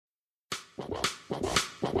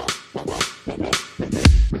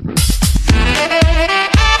One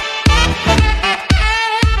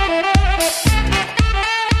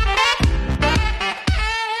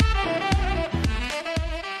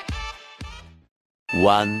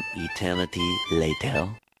eternity later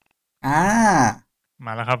ม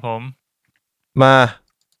าแล้วครับผมมา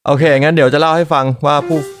โอเคงั้นเดี๋ยวจะเล่าให้ฟัง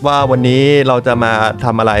ว่าวันนี้เราจะมาท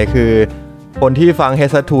ำอะไรคือคนที่ฟัง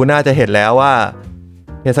H2 น่าจะเห็นแล้วว่า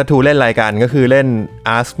H2 เล่นรายการก็คือเล่น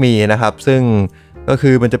Ask Me นะครับซึ่งก็คื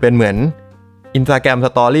อมันจะเป็นเหมือน Instagram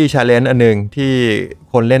Story Challenge อันนึงที่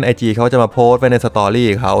คนเล่น IG เขาจะมาโพสต์ไว้ใน Story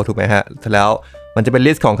เขาถูกไหมฮะแล้วมันจะเป็น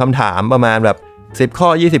ลิสต์ของคำถามประมาณแบบ10ข้อ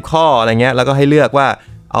20ข้ออะไรเงี้ยแล้วก็ให้เลือกว่า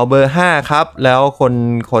เอาเบอร์5ครับแล้ว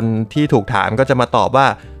คนที่ถูกถามก็จะมาตอบว่า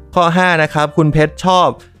ข้อ5นะครับคุณเพชรชอบ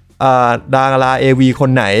ดารา AV คน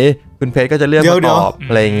ไหนคุณเพชรก็จะเลือกมาตอบ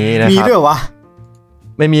อะไรอย่างงี้นะครับมีด้วยวะ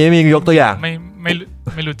ไม่มียกตัวอย่างไ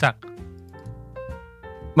ม่รู้จัก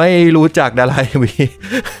ไม่รู้จักดารา AV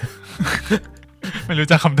ไม่รู้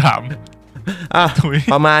จักคำถาม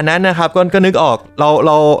ประมาณนั้นนะครับก็นึกออกเ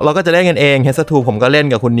ราก็จะเล่นกันเอง H2 ผมก็เล่น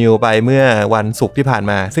กับคุณนิวไปเมื่อวันศุกร์ที่ผ่าน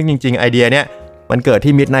มาซึ่งจริงๆไอเดียเนี้ยมันเกิด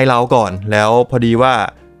ที่ Midnight Lounge ก่อนแล้วพอดีว่า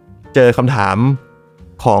เจอคำถาม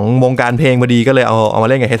ของวงการเพลงพอดีก็เลยเอามา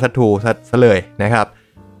เล่นกับ H2 ซะเลยนะครับ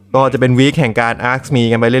ก็จะเป็นวีคแห่งการ Ask Me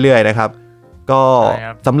กันไปเรื่อยๆนะครับก็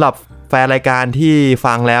สำหรับแฟนรายการที่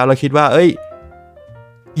ฟังแล้วคิดว่า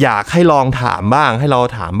อยากให้ลองถามบ้างให้เรา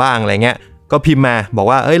ถามบ้างอะไรเงี้ยก็พิมพ์มาบอก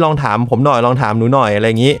ว่าลองถามผมหน่อยลองถามหนูหน่อยอะไร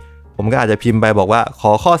อย่างงี้ผมก็อาจจะพิมพ์ไปบอกว่าข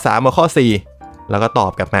อข้อ3กับข้อ4แล้วก็ตอ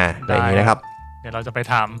บกลับมาอะไรอย่างงี้นะครับเดี๋ยวเราจะไป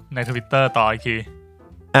ถามใน Twitter ต่ออีกที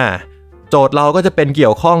โจทย์เราก็จะเป็นเกี่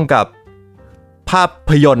ยวข้องกับภา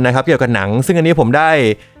พยนตร์นะครับเกี่ยวกับหนังซึ่งอันนี้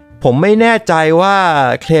ผมไม่แน่ใจว่า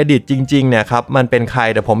เครดิตจริงๆเนี่ยครับมันเป็นใคร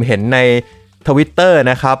แต่ผมเห็นใน Twitter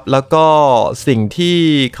นะครับแล้วก็สิ่งที่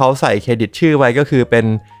เขาใส่เครดิตชื่อไว้ก็คือเป็น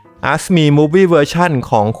Ask Me Movie Version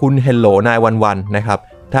ของคุณ Hello 911 นะครับ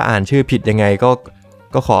ถ้าอ่านชื่อผิดยังไง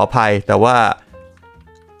ก็ขออภัยแต่ว่า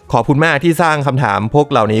ขอบคุณมากที่สร้างคำถามพวก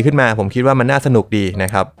เหล่านี้ขึ้นมาผมคิดว่ามันน่าสนุกดีนะ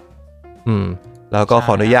ครับแล้วก็ข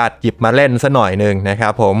ออนุญาตหยิบมาเล่นซะหน่อยนึงนะครั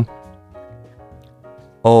บผม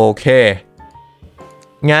โอเค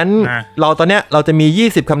งั้นตอนเนี้ยเราจะมี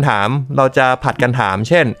20คำถามเราจะผัดกันถาม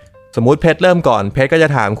เช่นสมมุติเพชรเริ่มก่อนเพชรก็จะ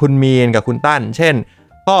ถามคุณมีนกับคุณตั้นเช่น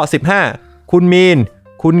ข้อ15คุณมีน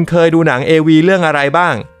คุณเคยดูหนัง AV เรื่องอะไรบ้า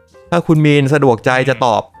งถ้าคุณมีนสะดวกใจจะต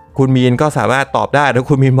อบคุณมีนก็สามารถตอบได้ถ้า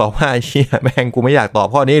คุณมีนบอกว่าเชี่ยแม่งกูไม่อยากตอบ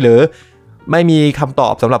ข้อนี้หรือไม่มีคำตอ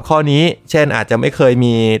บสำหรับข้อนี้เช่นอาจจะไม่เคย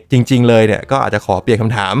มีจริงๆเลยเนี่ยก็อาจจะขอเปลี่ยนค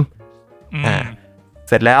ำถามเ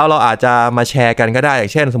สร็จแล้วเราอาจจะมาแชร์กันก็ได้อย่า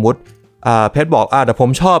งเช่นสมมติเพชรบอกแต่ผม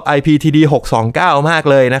ชอบ IPTD 629มาก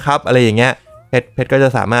เลยนะครับอะไรอย่างเงี้ยเพชรก็จะ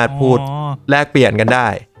สามารถพูดแลกเปลี่ยนกันได้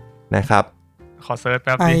นะครับขอเซิร์ชแ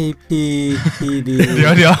ป๊บนึง IPTD เ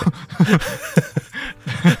ดี๋ยว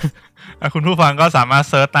คุณผู้ฟังก็สามารถ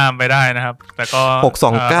เซิร์ชตามไปได้นะครับแต่ก็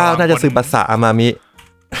629น่าจะซื้อภาษาอามามิ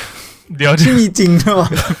เดี๋ยวที่มีจริงด้วยวะ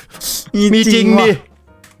มีจริงดิ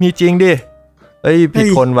มีจริงดิผิด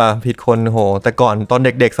คนว่ะผิดคนโหแต่ก่อนตอนเ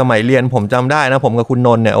ด็กๆสมัยเรียนผมจำได้นะผมกับคุณน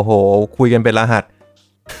นท์เนี่ยโอ้โหคุยกันเป็นรหัส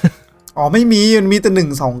ไม่มีมันมีแต่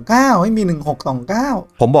129ไม่มี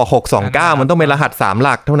1629ผมบอก629มันต้องเป็นรหัส3ห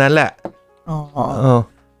ลักเท่านั้นแหละ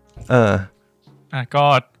ก็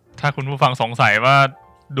ถ้าคุณผู้ฟังสงสัยว่า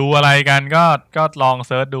ดูอะไรกันก็ลองเ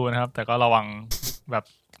ซิร์ชดูนะครับแต่ก็ระวังแบบ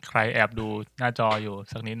ใครแอบดูหน้าจออยู่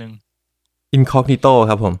สักนิดนึง Incognito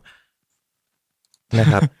ครับผมนะ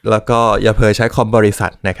ครับแล้วก็อย่าเผลอใช้คอมบริษั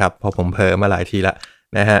ทนะครับเพราะผมเผลอมาหลายทีละ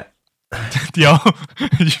นะฮะเดี๋ยว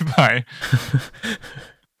ชิบหาย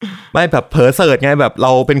ไม่แบบเผลอเสิร์ชไงแบบเร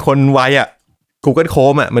าเป็นคนไวGoogle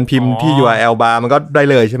Chrome มันพิมพ์ที่ URL bar มันก็ได้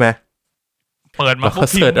เลยใช่ไหมเปิดมาปุ๊บ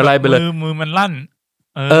เสิร์ชอะไรไปเลยมือมันลั่น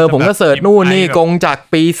ผมก็เสิร์ชนู่นนี่กงจาก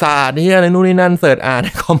ปีศาจนี่อะไรนู่นนี่นั่นเสิร์ชอ่าน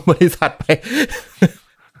คอมบริษัทไป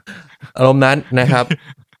อารมณ์นั้นนะครับ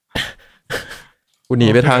กูหนี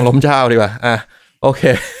ไปทางล้มเจ้าดีกว่าโอเค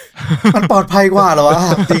มันปลอดภัยกว่าเหรอวะ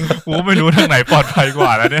จริงกูไม่รู้ทางไหนปลอดภัยกว่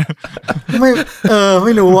าแล้วเนี่ยไ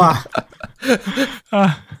ม่รู้อ่ะ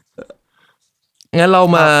งั้นเรา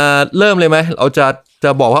มาเริ่มเลยไหมเราจะ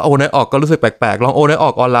บอกว่าโอนน้อยออกก็รู้สึกแปลกๆลองโอนน้อยอ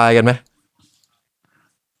อกออนไลน์กันไหม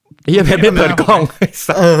เฮียเพชรไม่เปิดกล้อง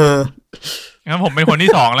งั้นผมเป็นคนที่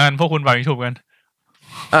2แล้วกันพวกคุณเป่ายิงฉุบกัน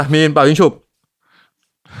มีเป่ายิงฉุบ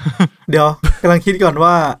เดี๋ยวกำลังคิดก่อน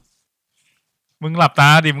ว่ามึงหลับตา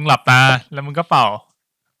ดิมึงหลับตาแล้วมึงก็เป่า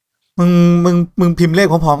มึงพิมพ์เลข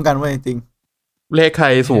พร้อมๆกันไว้จริงเลขใคร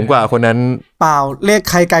สูงกว่าคนนั้นเปล่าเลข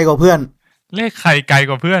ใครไกลกว่าเพื่อนเลขใครไกล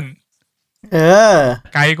กว่าเพื่อน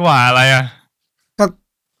ไกลกว่าอะไรก็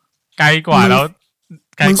ไกลกว่าแล้ว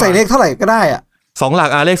มึงใส่เลขเท่าไหร่ก็ได้2หลัก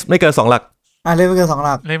เลขไม่เกิน2หลัก เลขไม่เกิน2 ห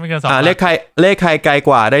ลัก เลขไม่เกิน2 หลัก เลขใครไกลก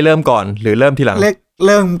ว่าได้เริ่มก่อนหรือเริ่มทีหลัง เลขเ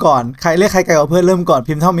ริ่มก่อนเลขใครไกลกว่าเพื่อนเริ่มก่อน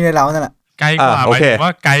พิมพ์เท่ามีได้แล้วนั่นแหละ ไกลกว่าห โอ มาย เค ถึงว่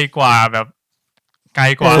าไกลกว่าแบบไกล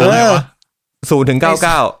กว่า เออ เลยวะ 0 ถึง 990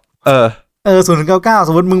 ถึง 99ส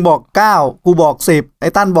มมติมึงบอก9กูบอก10ไอ้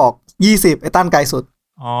ตั้นบอก20ไอ้ตั้นไกลสุด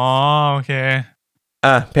อ๋อโอเค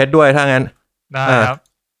เพชรด้วยถ้างั้น ได้ค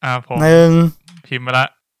รับผม 1 พิมพ์มาละ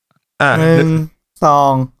 1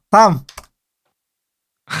 2 3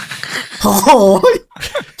โอ้โห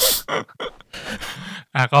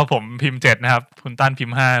ก็ผมพิมพ์7นะครับคุณตั้นพิม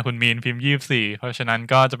พ์5คุณมีนพิมพ์24เพราะฉะนั้น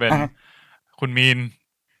ก็จะเป็นคุณมีน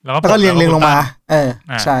แล้วก็ เรียงลงมา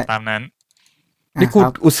ใช่ ตามนั้น นี่กู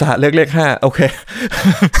อุตส่าห์เลือกเลข5โอเค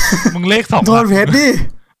มึงเลข2 โทษเพชรดิ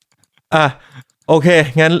โอเค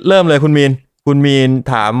งั้นเริ่มเลยคุณมีน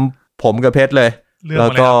ถามผมกับเพชรเลยแล้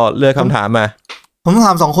วก็เลือกคำถามมาผมถ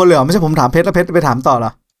าม2 คนเลยเหรอไม่ใช่ผมถามเพชรแล้วเพชรไปถามต่อเหร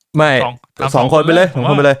อไม่2 คนไปเลย2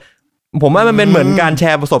 คนไปเลยผมว่ามันเป็นเหมือนการแช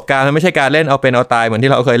ร์ประสบการณ์มันไม่ใช่การเล่นเอาเป็นเอาตายเหมือน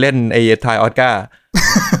ที่เราเคยเล่นไอ้ทายออสการ์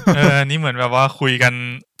นี่เหมือนแบบว่าคุยกัน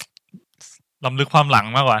ล้ำลึกความหลัง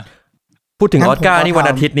มากกว่าพูดถึงออสการ์นี่วัน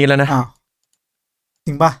อาทิตย์นี้แล้วนะจ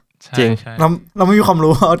ริงป่ะจริงเราไม่มีความ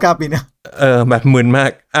รู้ออสการ์ปีนี้แบบมึนมาก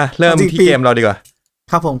เริ่มที่เกมเราดีกว่า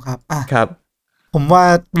ครับผมครับครับผมว่า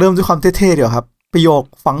เริ่มด้วยความเท่ๆเดี๋ยวครับประโยค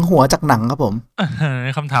ฝังหัวจากหนังครับผม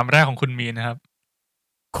คำถามแรกของคุณมีนะครับ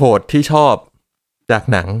โคดที่ชอบจาก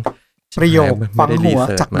หนังประโยคฝังหัว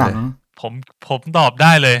จากหนังผมตอบไ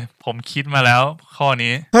ด้เลยผมคิดมาแล้วข้อ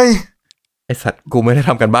นี้เฮ้ยไอสัตว์กูไม่ได้ท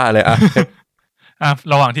ำกันบ้าเลย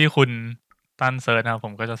ระหว่างที่คุณตั้นเซิร์ชนะครับผ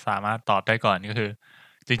มก็จะสามารถตอบได้ก่อนก็คือ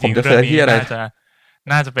จริงๆเรื่องนี้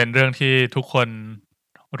น่าจะเป็นเรื่องที่ทุกคน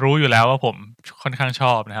รู้อยู่แล้วว่าผมค่อนข้างช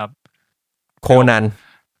อบนะครับโคนัน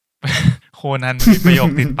มีประโยค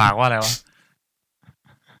ติดปากว่าอะไรวะ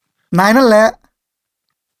นายนั่นแหละ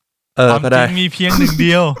ความจริงมีเพียงหนึ่งเ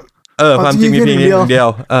ดียวความจริงมีเพียงหนึ่งเดียว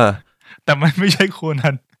แต่มันไม่ใช่โคนั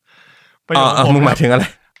นประโยคมึงหมายถึงอะไร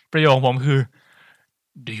ประโยคผมคือ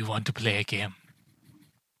Do you want to play a game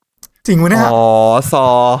จริงวะเนี่ยซอ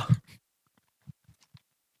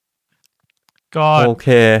ก็โอเค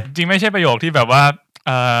จริงไม่ใช่ประโยคที่แบบว่า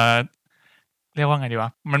เรียกว่าไงดีว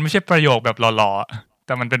ะมันไม่ใช่ประโยคแบบหล่อๆแ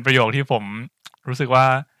ต่มันเป็นประโยคที่ผมรู้สึกว่า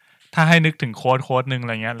ถ้าให้นึกถึงโค้ดนึงอะไ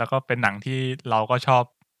รเงี้ยแล้วก็เป็นหนังที่เราก็ชอบ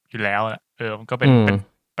อยู่แล้วมันก็เป็น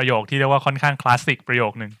ประโยคที่เรียกว่าค่อนข้างคลาสสิกประโย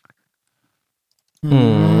คนึง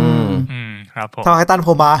ครับผมถ้าให้ตั้นผ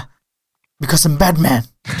มมา because I'm Batman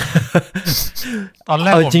ตอนแร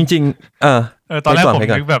กผมจริงตอนแรกผม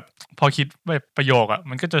นึกแบบพอคิดแบบประโยค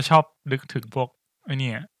มันก็จะชอบนึกถึงพวกไอ้นี่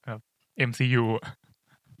แบบ MCU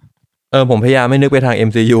ผมพยายามไม่นึกไปทาง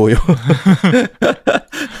MCU อยู่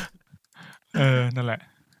นั่นแหละ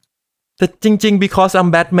แต่จริงๆ because I'm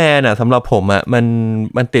Batman สำหรับผม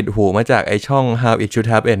มันติดหูมาจากไอช่อง How It Should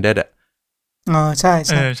Have Ended ใช่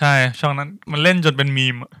ใช่ช่องนั้นมันเล่นจนเป็นมี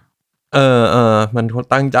มมัน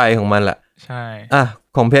ตั้งใจของมันแหละใช่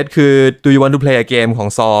ของเพชรคือ Do you want to play a game ของ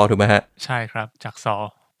ซอถูกไหมฮะใช่ครับจากซอ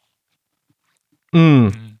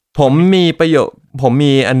ผม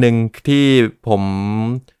มีอันนึงที่ผม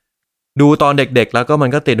ดูตอนเด็กๆแล้วก็มัน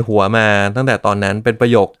ก็ติดหัวมาตั้งแต่ตอนนั้นเป็นประ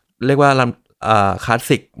โยคเรียกว่าคลาส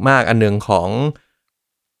สิกมากอันนึงของ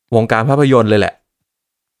วงการภาพยนตร์เลยแหละ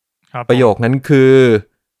ประโยคนั้นคือ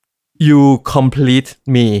you complete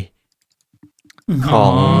me ข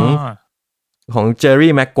องเจอร์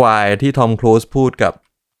รี่แม็กไกวร์ที่ทอมครูซพูดกับ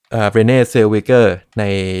เรเน่เซลวิเกอร์ใน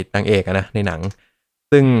นางเอกนะในหนัง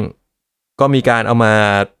ซึ่งก็มีการเอามา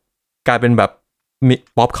กลายเป็นแบบ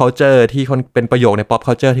pop culture ที่เป็นประโยคใน pop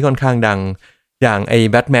culture ที่ค่อนข้างดังอย่างไอ้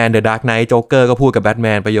Batman The Dark Knight Joker ก็พูดกับ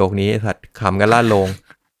Batman ประโยคนี้สัตว์ขำกันลั่นโลง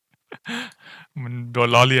มันโดน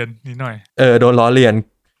ล้อเลียนนิดหน่อยโดนล้อเลียน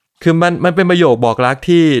คือมันเป็นประโยคบอกรัก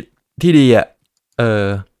ที่ดี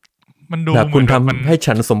มันดูคุณทำให้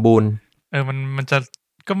ฉันสมบูรณ์มันจะ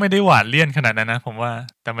ก็ไม่ได้หวานเลี่ยนขนาดนั้นนะผมว่า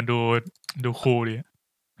แต่มันดูคูลดี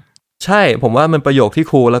ใช่ผมว่ามันประโยคที่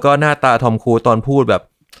คูลแล้วก็หน้าตาทอมครูซตอนพูดแบบ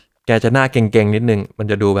แกจะหน้าเก่งๆนิดนึงมัน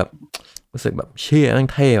จะดูแบบรู้สึกแบบเชี่ยนั่ง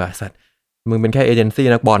เท่ว่ะสัตว์มึงเป็นแค่เอเจนซี่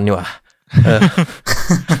นักบอลนี่ว่ะ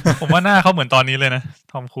ผมว่าหน้าเขาเหมือนตอนนี้เลยนะ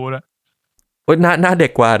ทอมครูซอะหน้าเด็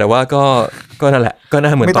กกว่าแต่ว่าก็นั่นแหละก็หน้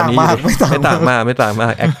าเหมือนตอนนี้ไม่ต่างมา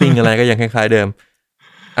ก acting อะไรก็ยังคล้ายๆเดิม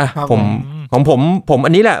ผม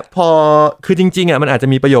อันนี้แหละพอคือจริงๆมันอาจจะ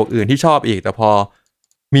มีประโยคอื่นที่ชอบอีกแต่พอ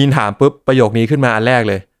มีนถามปุ๊บประโยคนี้ขึ้นมาอันแรก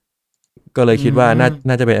เลยก็เลยคิดว่า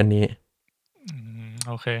น่าจะเป็นอันนี้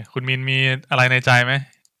โอเคคุณมินมีอะไรในใจไหม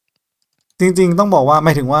จริงๆต้องบอกว่าหม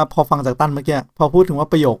ายถึงว่าพอฟังจากตั้นเมื่อกี้พอพูดถึงว่า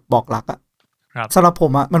ประโยคบอกรักสำหรับผ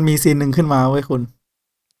มมันมีซีนหนึ่งขึ้นมาเว้ยคุณ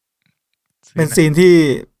เป็นซีนที่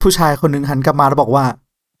ผู้ชายคนหนึ่งหันกลับมาแล้วบอกว่า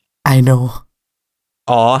I know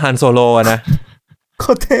อ๋อฮันโซโลนะโค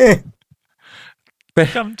ตรเท่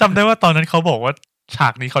จำได้ว่าตอนนั้นเขาบอกว่าฉา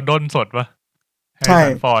กนี้เขาด้นสดป่ะใช่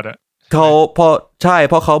ฟอร์ดอ่ะเขาเพรา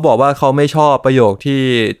ะเขาบอกว่าเขาไม่ชอบประโยคที่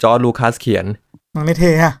จอร์จลูคัสเขียนมันไม่เ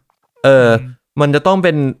ท่ฮะมันจะต้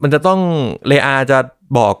องเลอาจะ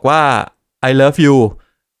บอกว่า I love you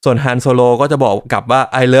ส่วนฮันโซโลก็จะบอกกลับว่า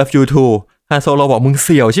I love you too ฮันโซโลบอกมึงเ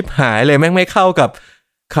สี่ยวชิบหายเลยแม่งไม่เข้ากับ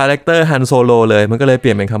คาแรคเตอร์ฮันโซโลเลยมันก็เลยเป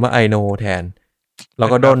ลี่ยนเป็นคำว่า I know แทนแล้ว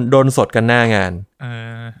ก็โดนสดกันหน้างาน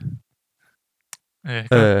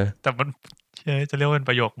แต่มันจะเรียกว่าเป็น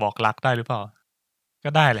ประโยคบอกรักได้หรือเปล่าก็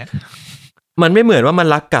ได้แหละมันไม่เหมือนว่ามัน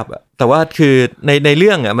รักกลับอะแต่ว่าคือในเ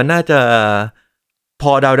รื่องอะมันน่าจะพ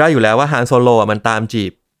อเดาได้อยู่แล้วว่าฮันโซโลอะมันตามจี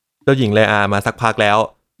บเจ้าหญิงเลอามาสักพักแล้ว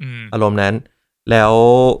อารมณ์นั้นแล้ว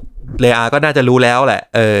เลอาก็น่าจะรู้แล้วแหละ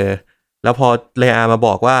แล้วพอเลอามาบ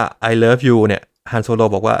อกว่า I love you เนี่ยฮันโซโล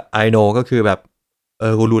บอกว่า I know ก็คือแบบ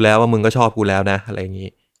กูรู้แล้วว่ามึงก็ชอบกูแล้วนะอะไรอย่างงี้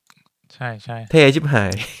ใช่ใช่เท่ชิบหา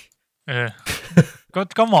ย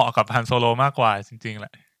ก็เหมาะกับฮันโซโลมากกว่าจริงๆแหล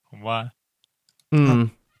ะผมว่า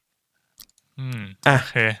โอ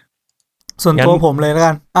เคส่วนตัวผมเลยแล้ว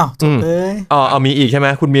กันอ้าวจบเลยเอามีอีกใช่ไหม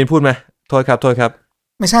คุณมีนพูดไหมโทษครับ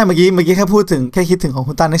ไม่ใช่เมื่อกี้แค่พูดถึงแค่คิดถึงของ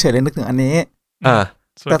คุณตั้นเฉยๆเลยนึกถึงอันนี้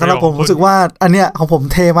แต่สำหรับผมรู้สึกว่าอันเนี้ยของผม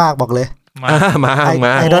เท่มากบอกเลยม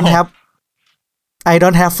า I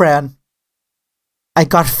don't have friend I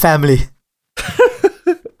got family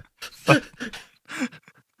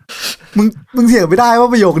มึงเสียไม่ได้ว่า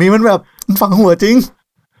ประโยคนี้มันแบบฝังหัวจริง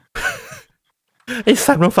ไอ้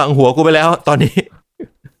สัตว์มันฝังหัวกูไปแล้วตอนนี้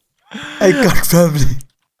I got family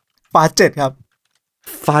ฟาส7ครับ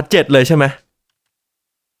ฟาส7เลยใช่ไหม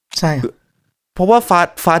ใช่เพราะว่า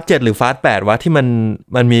ฟาส7หรือฟาส8วะที่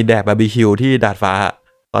มันมีแดกบาร์บีคิวที่ดาดฟ้า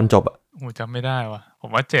ตอนจบอ่ะจำไม่ได้ว่ะผม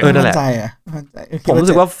ว่า7นั่นแหละผมรู้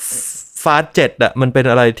สึกว่าฟาส7อ่ะมันเป็น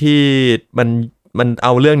อะไรที่มันเอ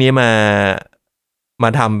าเรื่องนี้มา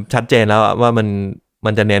ทำชัดเจนแล้วว่ามั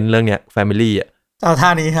นจะเน้นเรื่องเนี้ย family อ่ะเอาท่า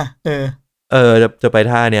นี้ค่ะจะไป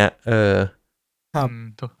ท่าเนี้ยครับ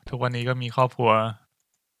ทุกวันนี้ก็มีครอบครัว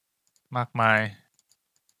มากมาย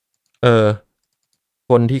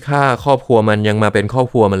คนที่ฆ่าครอบครัวมันยังมาเป็นครอบ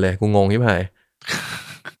ครัวมันเลยกูงงที่ไหน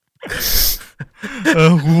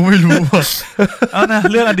กูไม่รู้ว่ะเอานะ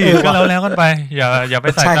เรื่องอดีตก็แล้วกันไปอย่าไป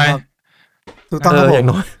ใส่ใจถูกต้องครับอย่าง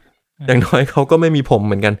น้อยเขาก็ไม่มีผมเ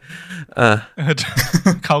หมือนกัน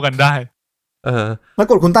เข้ากันได้แล้ว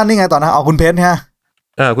กดคุณตั้นนี่ไงต่อนะคุณเพชรฮะ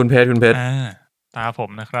คุณเพชรตาผม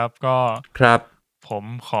นะครับก็ครับผม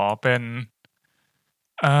ขอเป็น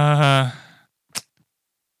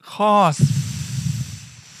ข้อ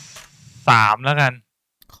3แล้วกัน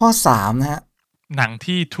ข้อ3นะฮะหนัง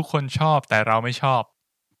ที่ทุกคนชอบแต่เราไม่ชอบ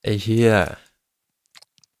ไอ้เหี้ย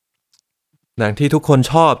หนังที่ทุกคน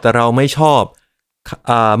ชอบแต่เราไม่ชอบ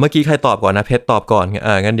เมื่อกี้ใครตอบก่อนนะเพชรตอบก่อน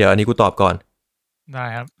งั้นเดี๋ยวอันนี้กูตอบก่อนได้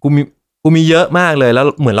ครับกูมีเยอะมากเลยแล้ว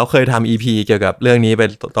เหมือนเราเคยทำ EP เกี่ยวกับเรื่องนี้ไป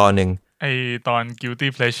ตอนนึงไอตอน guilty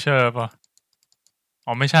pleasure ป่ะ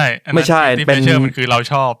ไม่ใช่ guilty เป็น pleasure มันคือเรา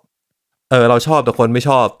ชอบเราชอบแต่คนไม่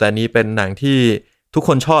ชอบแต่นี้เป็นหนังที่ทุกค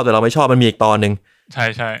นชอบแต่เราไม่ชอบมันมีอีกตอนนึงใ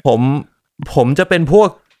ช่ผมจะเป็นพวก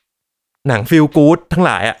หนัง feel good ทั้งห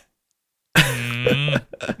ลายอ่ะ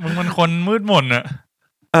มันคนมืดมนอ่ะ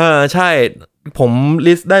ใช่ผม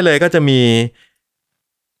ลิสต์ได้เลยก็จะมี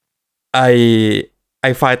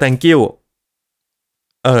I find thank you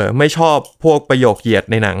ไม่ชอบพวกประโยคเหยียด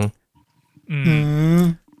ในหนัง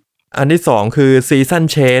อันที่2คือ season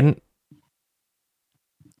change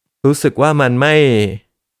รู้สึกว่ามันไ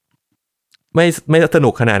ม่สนุ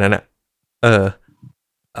กขนาดนั้นอ่ะ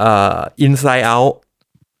inside out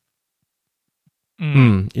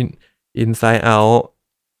inside out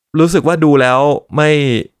รู้สึกว่าดูแล้วไ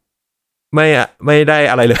ม่ได้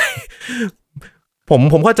อะไรเลย ผ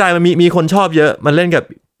มเข้าใจมันมีคนชอบเยอะมันเล่นกับ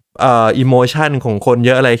emotion ของคนเ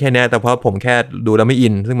ยอะอะไรแค่นี้แต่เพราะผมแค่ดูแล้วไม่อิ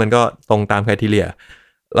นซึ่งมันก็ตรงตามไครทีเรีย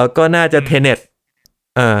แล้วก็น่าจะ Tenet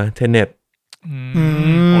Tenet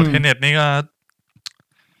Tenet นี่ก็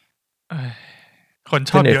คน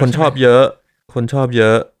ชอบเยอะคนชอบเย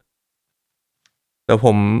อะแต่ผ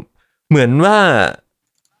มเหมือนว่า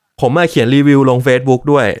ผมมาเขียนรีวิวลง Facebook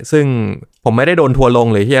ด้วยซึ่งผมไม่ได้โดนทัวร์ลง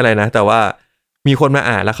หรือที่อะไรนะแต่ว่ามีคนมา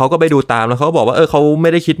อ่านแล้วเขาก็ไปดูตามแล้วเขาก็บอกว่าเขาไม่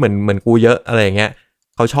ได้คิดเหมือนกูเยอะอะไรอย่างเงี้ย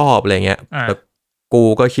เขาชอบอะไรเงี้ยแต่กู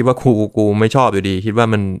ก็คิดว่ากูไม่ชอบอยู่ดีคิดว่า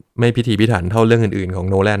มันไม่พิถีพิถันเท่าเรื่องอื่นๆของ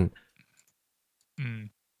โนแลน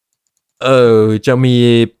จะมี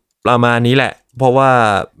ประมาณนี้แหละเพราะว่า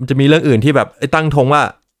มันจะมีเรื่องอื่นที่แบบตั้งธงว่า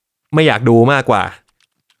ไม่อยากดูมากกว่า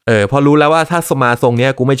พอรู้แล้วว่าถ้าสมาทรงเนี้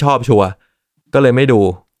ยกูไม่ชอบชัวร์ก็เลยไม่ดู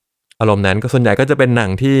อารมณ์นั้นก็ส่วนใหญ่ก็จะเป็นหนั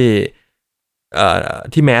ง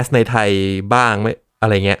ที่แมสในไทยบ้างไม่อะไ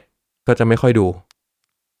รเงี้ยก็จะไม่ค่อยดู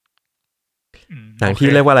หนังที่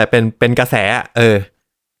เรียกว่าอะไรเป็นกระแส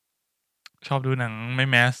ชอบดูหนังไม่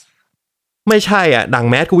แมสไม่ใช่หนัง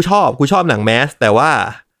แมสกูชอบหนังแมสแต่ว่า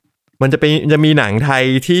มันจะมีหนังไทย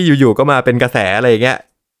ที่อยู่ๆก็มาเป็นกระแสอะไรอย่างเงี้ย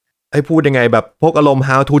ให้พูดยังไงแบบพวกอารมณ์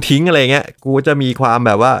how to ทิ้งอะไรเงี้ยกูจะมีความแ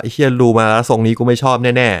บบว่าเฮียรู้มาทรงนี้กูไม่ชอบ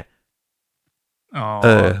แน่ๆอ๋อ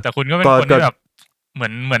แต่คุณก็เป็นคนที่แบบเห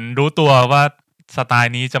มือนรู้ตัวว่าสไต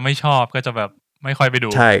ล์นี้จะไม่ชอบก็จะแบบไม่ค่อยไปดู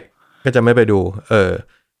ใช่ก็จะไม่ไปดู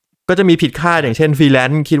ก็จะมีผิดคาดอย่างเช่นฟรีแลน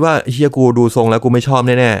ซ์คิดว่าเฮียกูดูทรงแล้วกูไม่ชอบ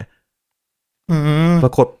แน่ๆปร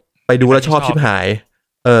ากฏไปดูแล้วชอบชิบหาย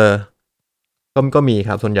ก็มีค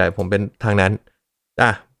รับส่วนใหญ่ผมเป็นทางนั้น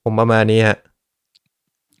ผมประมาณนี้ฮะ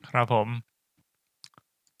ครับผม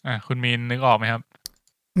คุณมีนนึกออกไหมครับ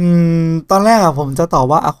ตอนแรกผมจะตอบ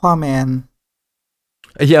ว่า Aquaman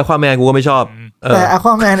ไอ้ที่ Aquaman กูก็ไม่ชอบแต่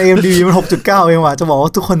Aquaman AMDB มัน 6.9 เองว่ะจะบอกว่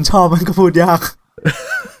าทุกคนชอบมันก็พูดยาก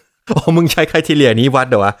มึงใช้ไครทีเรียนี้วัด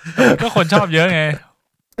เหรอวะก็คนชอบเยอะไง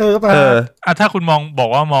ถ้าคุณบอก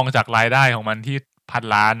ว่ามองจากรายได้ของมันที่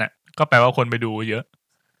1,000 ล้านก็แปลว่าคนไปดูเยอะ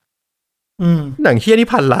หนังเหี้ยนี่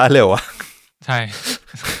1,000 ล้านเลยเหรอวะใช่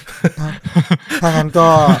ถ้างั้น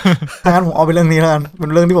ผมเอาไปเรื่องนี้แล้วกันเป็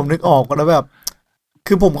นเรื่องที่ผมนึกออกแล้วแบบ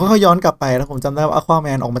คือผมค่อยๆย้อนกลับไปแล้วผมจำได้ว่า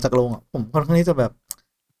Aquaman ออกมาจากโรงผมค่อนข้างที่จะแบบ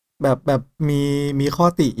มีข้อ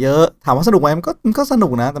ติเยอะถามว่าสนุกไหมมันก็สนุ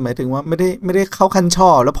กนะแต่หมายถึงว่าไม่ได้เข้าคันช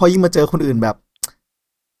อบแล้วพอยิ่งมาเจอคนอื่นแบบ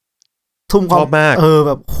ทุ่มความแ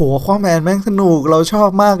บบโหAquamanแม่งสนุกเราชอบ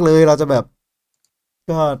มากเลยเราจะแบบ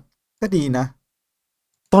ก็ดีนะ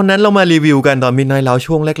ตอนนั้นเรามารีวิวกันตอนมิดไนท์แล้ว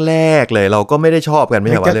ช่วงแรกๆเลยเราก็ไม่ได้ชอบกันไม่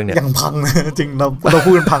ใช่ว่าเรื่องเนี้ยยังพังนะจริงเรา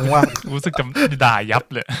พูดพังว่ารู้สึกจะด่ายับ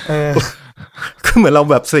เลยคือเหมือนเรา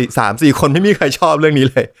แบบ 3-4 คนไม่มีใครชอบเรื่องนี้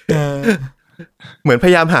เลยเหมือนพ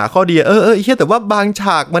ยายามหาข้อดีแต่ว่าบางฉ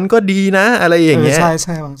ากมันก็ดีนะอะไรอย่างเงี้ยใ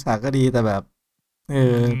ช่บางฉากก็ดีแต่แบบ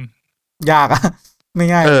ยากไม่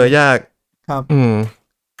ง่ายยากครับ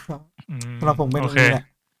เราผมเป็นอย่างนี้แหละ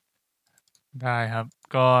ได้ครับ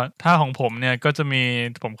ก็ถ้าของผมเนี่ยก็จะมี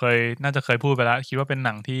ผมน่าจะเคยพูดไปแล้วคิดว่าเป็นห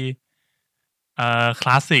นังที่คล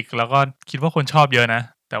าสสิกแล้วก็คิดว่าคนชอบเยอะนะ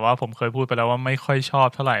แต่ว่าผมเคยพูดไปแล้วว่าไม่ค่อยชอบ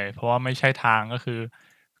เท่าไหร่เพราะว่าไม่ใช่ทางก็คือ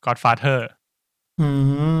Godfather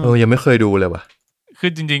ยังไม่เคยดูเลยว่ะคื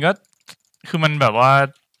อจริงๆก็คือมันแบบว่า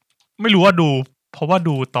ไม่รู้ว่าดูเพราะว่า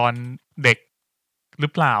ดูตอนเด็กหรื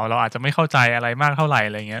อเปล่าเราอาจจะไม่เข้าใจอะไรมากเท่าไหร่อ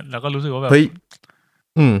ะไรเงี้ยแล้วก็รู้สึกว่าแบบ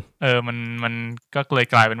มันก็เลย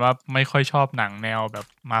กลายเป็นว่าไม่ค่อยชอบหนังแนวแบบ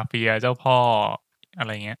มาเฟียเจ้าพ่ออะไร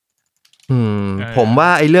เงี้ยผมว่า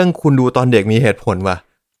ไอ้เรื่องคุณดูตอนเด็กมีเหตุผลว่ะ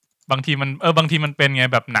บางทีมันเป็นไง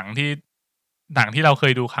แบบหนังที่เราเค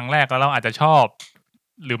ยดูครั้งแรกแล้วเราอาจจะชอบ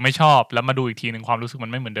หรือไม่ชอบแล้วมาดูอีกทีนึงความรู้สึกมั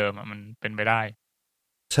นไม่เหมือนเดิมมันเป็นไปได้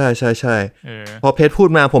ใช่พอเพชรพูด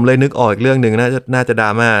มาผมเลยนึกออกอีกเรื่องนึงน่าจะดรา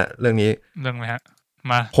ม่าเรื่องนี้เรื่องไหมฮะ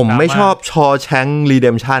ผมไม่ชอบชอแชงรีเด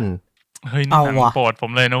มชั่นเฮ้ยนี่หนังโปรดผ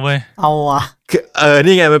มเลยนะเว้ยเอาว่ะ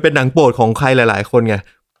นี่ไงมันเป็นหนังโปรดของใครหลายๆคนไง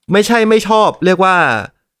ไม่ใช่ไม่ชอบเรียกว่า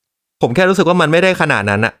ผมแค่รู้สึกว่ามันไม่ได้ขนาด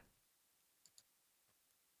นั้นอะ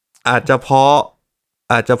อาจจะเพราะ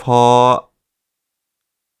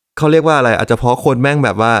เขาเรียกว่าอะไรอาจจะเพราะคนแม่งแบ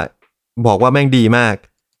บว่าบอกว่าแม่งดีมาก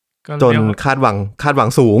จนคาดหวัง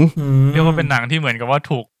สูงเรียกว่าเป็นหนังที่เหมือนกับว่า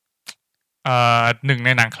ถูกหนึ่งใน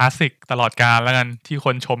หนังคลาสสิกตลอดกาลแล้วกันที่ค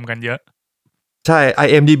นชมกันเยอะใช่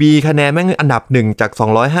IMDB คะแนนแม่งอันดับ1จาก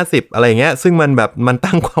250อะไรเงี้ยซึ่งมันแบบมัน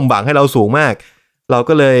ตั้งความหวังให้เราสูงมากเรา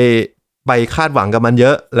ก็เลยไปคาดหวังกับมันเย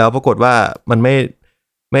อะแล้วปรากฏว่ามันไ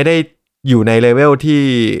ม่ได้อยู่ในเลเวลที่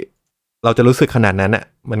เราจะรู้สึกขนาดนั้นอ่ะ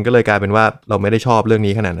มันก็เลยกลายเป็นว่าเราไม่ได้ชอบเรื่อง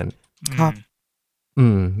นี้ขนาดนั้นครับ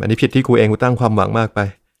อันนี้ผิดที่กูเองกูตั้งความหวังมากไป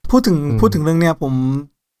พูดถึงเรื่องเนี้ย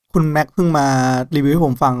คุณแม็กเพิ่งมารีวิวให้ผ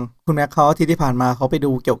มฟังคุณแม็กเขาที่ผ่านมาเขาไป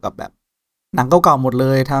ดูเกี่ยวกับแบบหนังเก่าๆหมดเล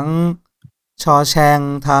ยทั้งชอแชง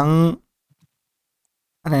ทั้ง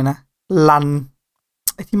อะไรนะลัน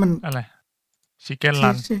ไอ้ที่มันอะไรชิคเก้น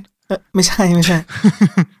ลันไม่ใช่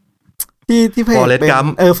ที่เพจเป็น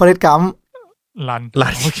ฟอเรสต์กัมลัน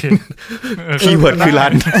โอเคคีย์เวิร์ดคือลั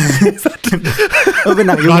นเป็น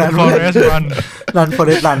หนังยุคนั้นลันฟอเ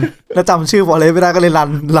รสต์ลันแล้วจำชื่อฟอเรสต์ไม่ได้ก็เลยลัน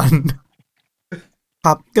ค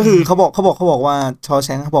รับก็คือเขาบอกว่าชอแช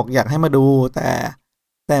งเขาบอกอยากให้มาดูแ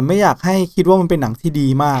ต่ไม่อยากให้คิดว่ามันเป็นหนังที่ดี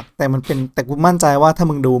มากแต่กูมั่นใจว่าถ้า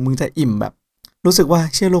มึงดูมึงจะอิ่มแบบรู้สึกว่า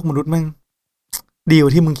เชื่อโลกมนุษย์แม่งดีกว่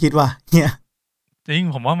าที่มึงคิดว่ะเนี่ยจริง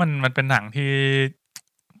ผมว่ามันเป็นหนังที่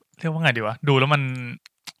เรียกว่าไงดีวะดูแล้วมั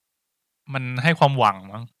นให้ความหวัง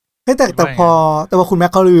มั้งแต่ว่าคุณแม็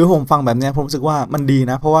กเขารีวิวให้ผมฟังแบบเนี้ยผมรู้สึกว่ามันดี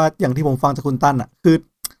นะเพราะว่าอย่างที่ผมฟังจากคุณตั้นอ่ะ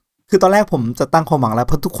คือตอนแรกผมจะตั้งความหวังแล้วเ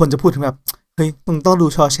พราะทุกคนจะพูดถึงแบบเฮ้ยมึงต้องดู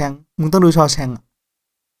ชอแชงมึงต้องดูชอแชง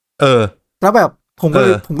แล้วแบบผมก็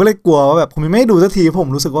เลยกลัวว่าแบบผมไม่ดูสักทีผม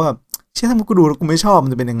รู้สึกว่าแบบเชื่อถ้ากูดูแล้วกูไม่ชอบมั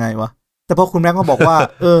นจะเป็นยังไงวะ แต่พอคุณแม็กมาบอกว่า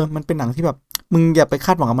มันเป็นหนังที่แบบมึงอย่าไปค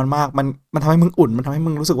าดหวังกับมันมากมันทำให้มึงอุ่นมันทำให้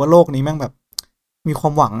มึงรู้สึกว่าโลกนี้แม่งแบบมีควา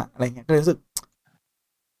มหวังอะอะไรเงี้ยก็เลยรู้สึก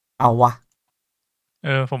เอาวะ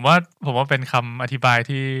ผมว่าเป็นคำอธิบาย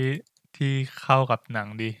ที่เข้ากับหนัง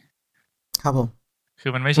ดีครับผมคื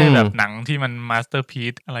อมันไม่ใช่แบบหนังที่มันมาสเตอร์พี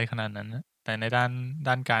ซอะไรขนาดนั้นนะแต่ใน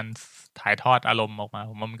ด้านการถ่ายทอดอารมณ์ออกมา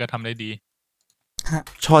ผมว่ามันก็ทำได้ดี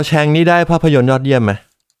ชอแชงนี่ได้ภาพยนตร์ยอดเยี่ยมไหม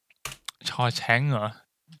ชอแชงเหรอ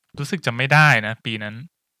รู้สึกจะไม่ได้นะปีนั้น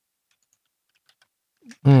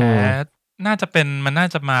แต่น่า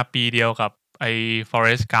จะมาปีเดียวกับไอ้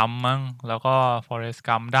Forrest Gump มั้งแล้วก็ Forrest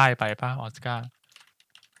Gump ได้ไปป่ะออสการ์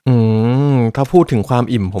ถ้าพูดถึงความ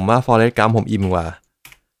อิ่มผมว่า Forrest Gump ผมอิ่มกว่า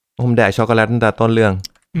ผมแดกช็อกโกแลตตั้งแต่ต้นเรื่อง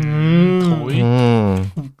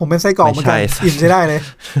ผมเป็นไส้กรอกเหมือนกันอิ่มใช้ได้เลย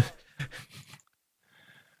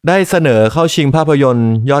ได้เสนอเข้าชิงภาพยนต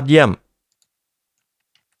ร์ยอดเยี่ยม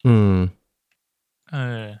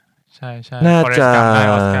ใช่น่าจะ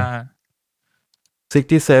ออสการ์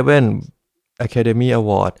67 Academy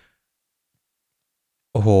Award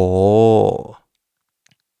โอ้โห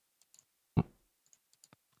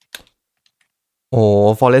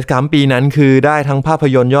Forrest Gump ปีนั้นคือได้ทั้งภาพ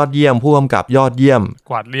ยนตร์ยอดเยี่ยมผู้กำกับยอดเยี่ยม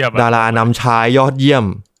กวาดเรียบดารานำชายยอดเยี่ยม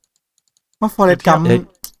ว่า Forrest Gump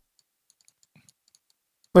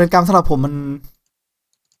สำหรับผม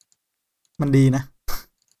มันดีนะ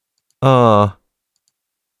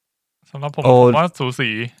สำหรับผมว่าสูสี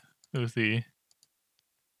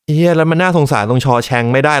เฮียแล้วมันน่าสงสารตรงชอแชง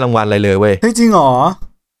ไม่ได้รางวัลอะไรเลยเว้ยเฮ้ยจริงเหรอ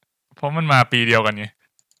เพราะมันมาปีเดียวกันไง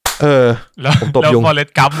แล้ว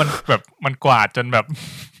Forrest Gump มันแบบมันกวาดจนแบบ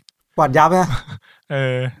กวาดยับนะ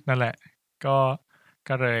นั่นแหละ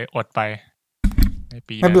ก็เลยอดไปใน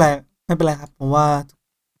ปีไม่เป็นไรครับผมว่า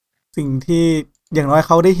สิ่งที่อย่างน้อยเ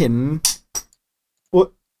ขาได้เห็น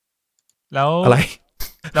แล้วอะไร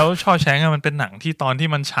แล้วชอแชงมันเป็นหนังที่ตอนที่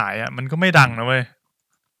มันฉายมันก็ไม่ดังนะเว้ย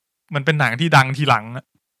มันเป็นหนังที่ดังทีหลัง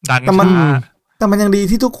ดังช้าแต่มันยังดี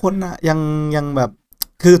ที่ทุกคนยังแบบ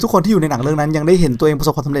คือทุกคนที่อยู่ในหนังเรื่องนั้นยังได้เห็นตัวเองประส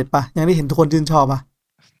บความสำเร็จปะยังได้เห็นทุกคนชื่นชอบปะ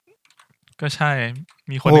ก็ใช่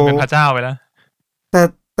มีคนหนึ่งเป็นพระเจ้าไปแล้ว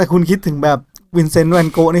แต่คุณคิดถึงแบบวินเซนต์ แวน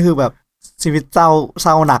โกะนี่คือแบบชีวิตเศ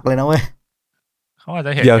ร้าหนักเลยนะเว้ยเขาอาจจ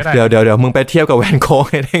ะเห็นเดี๋ยวมึงไปเทียบกับแวนโกะ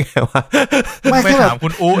ได้ไงวะไม่ถามคุ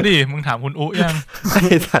ณอุ๊ดิมึงถามคุณอุ๊ยัง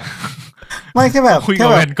ไม่แค่แบบคุยกับ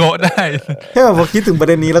แวนโกะได้แค่แบบพอคิดถึงประ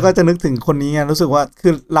เด็นนี้แล้วก็จะนึกถึงคนนี้ไงรู้สึกว่าคื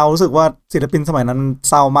อเรารู้สึกว่าศิลปินสมัยนั้น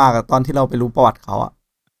เศร้ามากตอนที่เราไปรู้ประวัติเขา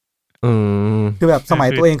คือแบบสมัย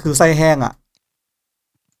ตัวเองคือไส้แห้ง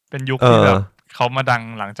เป็นยุคที่แบบเขามาดัง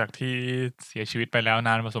หลังจากที่เสียชีวิตไปแล้วน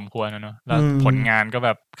านพอสมควรนะเนาะแล้วผลงานก็แบ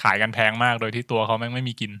บขายกันแพงมากโดยที่ตัวเขาแม่งไม่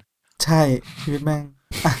มีกินใช่ชีวิตแม่ง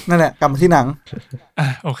นั่นแหละกลับมาที่หนัง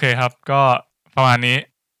โอเคครับก็ประมาณนี้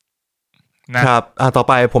นะครับต่อ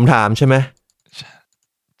ไปผมถามใช่ไหม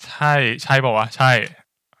ใช่บอกว่าใช่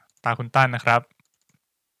ตาคุณตั้นนะครับ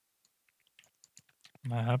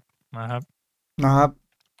มาครับ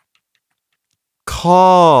ข้อ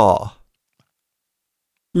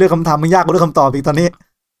เลือกคำถามมึงยากกว่าเลือกคำตอบอีกตอนนี้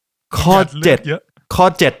ข้อ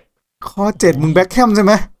7มึงแบ็คแคมใช่ไ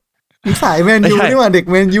หมมึงสายแมนยูนี่หว่าเด็ก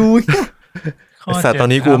แมนยูแต่ตอน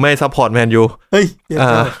นี้กูไม่ซัพพอร์ตแมนยูเฮ้ย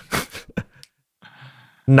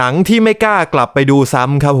หนังที่ไม่กล้ากลับไปดูซ้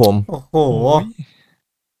ำครับผมโอ้โห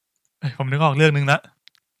ผมนึกออกเรื่องนึงละ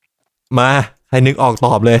มาให้นึกออกต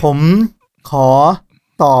อบเลยผมขอ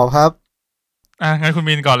ตอบครับงั้นคุณ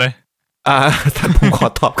มีนก่อนเลยท่านผมขอ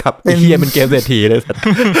ตอบครับเฮียเป็นเกมเศรษฐีเลยสัตว์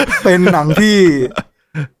เป็นหนังที่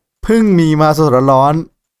เพิ่งมีมาสดร้อน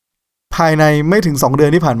ภายในไม่ถึง2 เดือ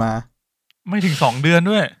นที่ผ่านมาไม่ถึง2 เดือน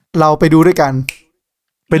ด้วยเราไปดูด้วยกัน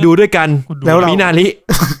แล้วมินาริ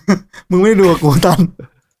มึงไม่ดูกับกูตัน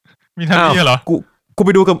มีนาริเหรอกูไป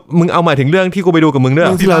ดูกับมึงเอาหมายถึงเรื่องที่กูไปดูกับมึงเรื่อ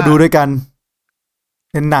งที่เราดูด้วยกัน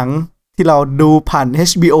เป็นหนังที่เราดูผ่าน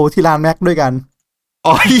HBO ที่ร้านแม็กด้วยกันอ๋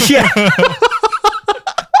อเหี้ย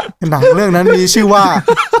หนังเรื่องนั้นมีชื่อว่า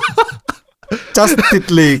Justice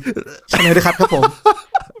League ชนะได้ครับผม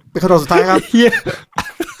เป็นคำตอบสุดท้ายครับ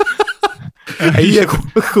ไอ้เหี้ย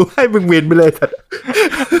กูให้มึงเวียนไปเลยแ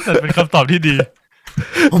ต่เป็นคำตอบที่ดี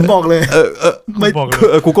ผมบอกเลยไม่บอกเลย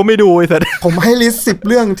กูก็ไม่ดูไอ้สัสผมให้ลิสต์10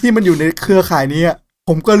 เรื่องที่มันอยู่ในเครือข่ายนี้ผ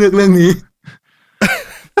มก็เลือกเรื่องนี้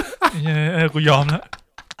กูยอมแล้ว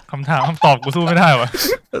คำตอบกูสู้ไม่ได้วะ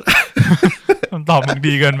คำตอบมึง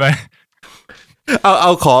ดีเกินไปเอ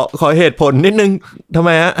าขอเหตุผลนิดนึงทำไม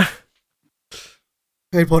ฮะ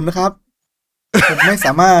เหตุผลนะครับผมไม่ส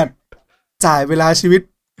ามารถจ่ายเวลาชีวิต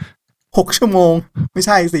6 ชั่วโมงไม่ใ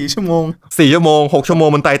ช่4 ชั่วโมง6 ชั่วโมง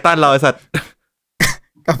มันไททันเราไอ้สัตว์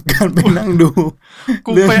กับการไปนั่งดู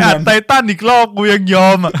กูไปอัดไททันอีกรอบกูยังยอ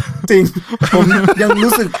มอ่ะ จริงผมยัง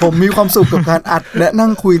รู้สึกผมมีความสุขกับการอัดและนั่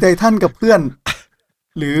งคุยไททันกับเพื่อน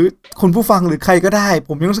หรือคุณผู้ฟังหรือใครก็ได้ผ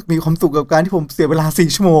มยังรู้สึกมีความสุขกับการที่ผมเสียเวลา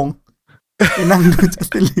4 ชั่วโมงไปนั่งดูจัส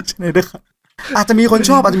ตินลีใช่ไหมด้วยครับอาจจะมีคน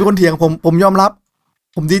ชอบอาจจะมีคนเถียงผมยอมรับ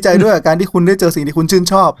ผมดีใจด้วยกับการที่คุณได้เจอสิ่งที่คุณชื่น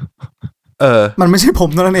ชอบมันไม่ใช่ผม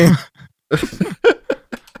เท่านั้นเอง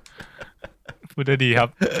พูดได้ดีครับ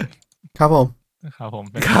ครับผม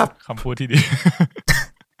เป็นคำพูดที่ดี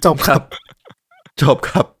จบครับค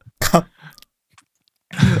รับ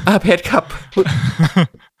เพชรครับ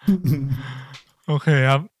โอเคค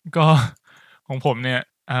รับก็ของผมเนี่ย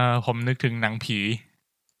ผมนึกถึงหนังผี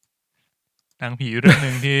เรื่องห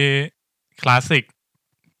นึ่งที่คลาสสิก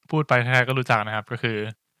พูดไปใครก็รู้จักนะครับก็คือ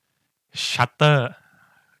Shutter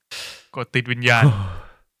กดติดวิญญาณ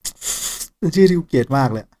ชื่อที่กูเกลียดมาก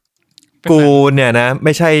เลยกูเนี่ยนะไ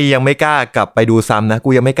ม่ใช่ยังไม่กล้ากลับไปดูซ้ำนะกู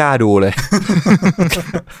ยังไม่กล้าดูเลย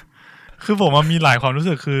คือผมมีหลายความรู้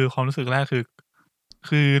สึกคือความรู้สึกแรก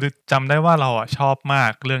คือจำได้ว่าเราชอบมา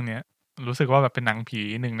กเรื่องเนี้ยรู้สึกว่าแบบเป็นหนังผี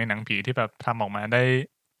หนึ่งในหนังผีที่แบบทำออกมาไ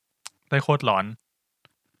ด้โคตรหลอน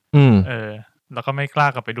แล้วก็ไม่กล้า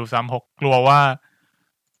กลับไปดูซ้ำเพราะกลัวว่า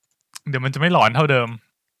เดี๋ยวมันจะไม่หลอนเท่าเดิม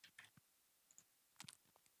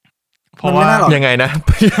เพราะว่ายังไงนะ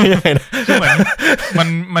คือเหมือน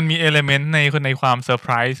มันมีเอลิเมนต์ในความเซอร์ไพ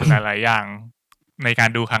รส์หลายๆอย่างในการ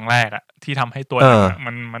ดูครั้งแรกอะที่ทำให้ตัวหนัง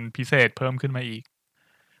มันพิเศษเพิ่มขึ้นมาอีก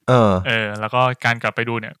แล้วก็การกลับไป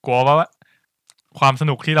ดูเนี่ยกลัวว่าความส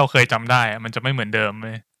นุกที่เราเคยจำได้มันจะไม่เหมือนเดิมเล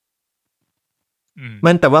ย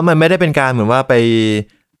มันแต่ว่ามันไม่ได้เป็นการเหมือนว่าไป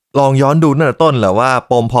ลองย้อนดูตั้งแต่ต้นหรอว่า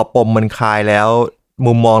ปมมันคลายแล้ว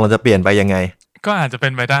มุมมองเราจะเปลี่ยนไปยังไงก็อาจจะเป็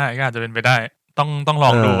นไปได้ต้องล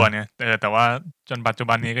องดูก่อนเนี่ยแต่ว่าจนปัจจุ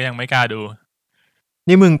บันนี้ก็ยังไม่กล้าดู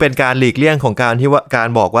นี่มึงเป็นการหลีกเลี่ยงของการที่ว่าการ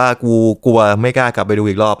บอกว่ากูกลัวไม่กล้ากลับไปดู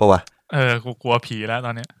อีกรอบป่ะวะกูกลัวผีแล้วต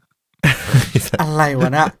อนเนี้ยอะไรว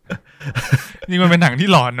ะนะนี่มันเป็นหนังที่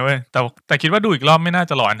หลอนนะเว้ยแต่คิดว่าดูอีกรอบไม่น่า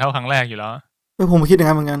จะหลอนเท่าครั้งแรกอยู่แล้วผมคิดอย่าง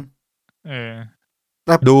นั้นเหมือนกัน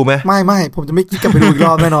ดูไหมไม่ผมจะไม่คิดกลับไปดูอีกร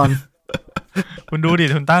อบแน่นอนคุณดูดิ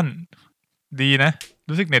ทุนตั้นดีนะ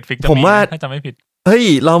รู้สึก Netflix จะมีถ้าจำไม่ผิดเฮ้ย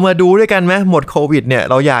เรามาดูด้วยกันไหมหมดโควิดเนี่ย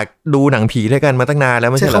เราอยากดูหนังผีด้วยกันมาตั้งนานแล้ว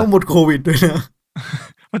ไม่ใช่เหรอหมดโควิดด้วยนะ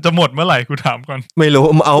มันจะหมดเมื่อไหร่กูถามก่อนไม่รู้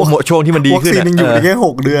เอาหมดช่วงที่มันดีขึ้นวัคซีนยังอยู่แค่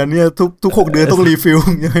6 เดือนเนี่ยทุก6 เดือนต้องรีฟิล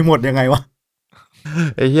ยังไม่หมดยังไงวะ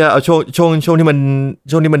ไอ้เหี้ยเอาช่วงที่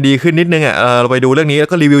มันดีขึ้นนิดนึงอ่ะเราไปดูเรื่องนี้แล้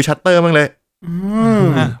วก็รีวิวชัตเตอร์บ้างเลย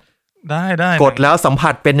ได้กดแล้วสัมผั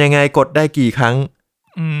สเป็นยังไงกดได้กี่ครั้ง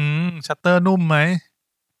ชัตเตอร์นุ่มไหม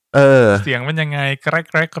เสียงเป็นยังไงแก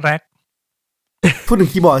รกพูดถึง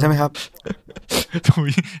คีย์บอร์ดใช่ไหมครับถุย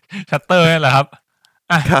ชัตเตอร์นี่แหละครับ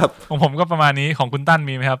ครับของผมก็ประมาณนี้ของคุณตั้น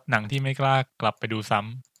มีไหมครับหนังที่ไม่กล้ากลับไปดูซ้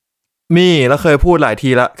ำมีแล้วเคยพูดหลายที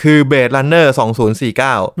ละคือ Blade Runner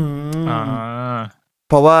 2049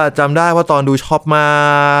เพราะว่าจำได้ว่าตอนดูชอบมา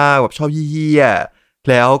กแบบชอบเหี้ย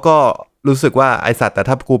แล้วก็รู้สึกว่าไอสัตว์แต่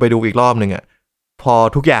ถ้ากูไปดูอีกรอบนึงอ่ะพอ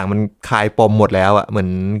ทุกอย่างมันคลายปมหมดแล้วอ่ะเหมือน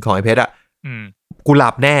ของไอเพชรอ่ะกูหลั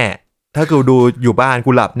บแน่ถ้ากูดูอยู่บ้าน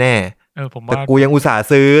กูหลับแน่แต่กูยังอุตส่าห์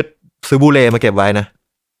ซื้อบูเลมาเก็บไว้นะ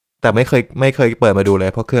แต่ไม่เคยเปิดมาดูเลย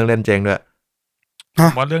เพราะเครื่องเล่นเจ๊งด้วยผ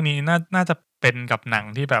มว่าเรื่องนี้น่าจะเป็นกับหนัง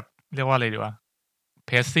ที่แบบเรียกว่าอะไรดีวะเ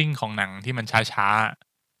พซซิ่งของหนังที่มันช้า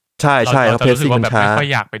ๆใช่เพราะเพซซิ่งมันช้าไม่ค่อย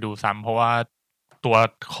อยากไปดูซ้ำเพราะว่าตัว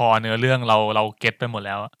คอเนื้อเรื่องเราเก็ตไปหมดแ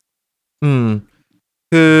ล้ว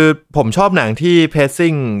คือผมชอบหนังที่เพซ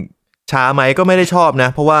ซิ่งช้าไหมก็ไม่ได้ชอบนะ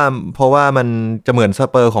เพราะว่ามันจะเหมือนส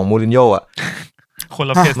เปอร์ของมูรินโญ่อะคน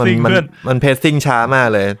ละเพซซิ่งเพื่อนมันเพซซิ่งช้ามาก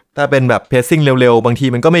เลยถ้าเป็นแบบเพซซิ่งเร็วๆบางที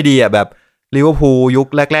มันก็ไม่ดีอ่ะแบบลิเวอร์พูลยุค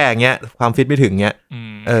แรกๆเงี้ยความฟิตไม่ถึงเงี้ย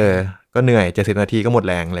ก็เหนื่อย70 นาทีก็หมด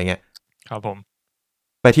แรงอะไรเงี้ยครับผม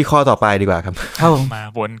ไปที่ข้อต่อไปดีกว่าครับมา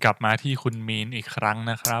วนกลับมาที่คุณมีนอีกครั้ง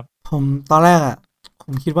นะครับผมตอนแรกอ่ะผ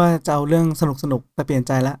มคิดว่าจะเอาเรื่องสนุกแต่เปลี่ยนใ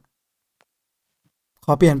จแล้วข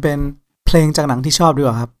อเปลี่ยนเป็นเพลงจากหนังที่ชอบดีก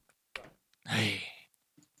ว่าครับ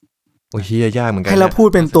โอ้ยยากเหมือนกันให้เราพูด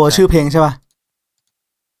เป็นตัวชื่อเพลงใช่ป่ะ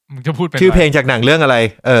มึงจะพูดเป็นชื่อเพลงจากหนังเรื่องอะไร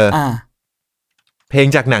เพลง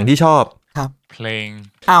จากหนังที่ชอบครับเพลง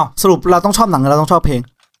สรุปเราต้องชอบหนังเราต้องชอบเพลง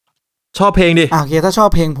ชอบเพลงดิโอเคถ้าชอบ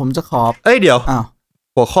เพลงผมจะขอเดี๋ยว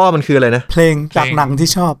หัวข้อมันคืออะไรนะเพลงจากหนังที่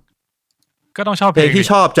ชอบก็ต้องชอบเพลงที่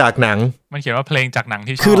ชอบจากหนังมันเขียนว่าเพลงจากหนัง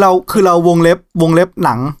ที่ชอบคือเราวงเล็บห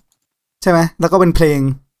นังใช่ไหมแล้วก็เป็นเพลง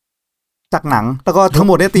จากหนังแล้วก็ทั้งห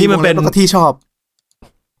มดได้ตีวงเล็บแล้วก็ที่ชอบ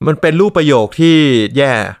มันเป็นรูปประโยคที่แ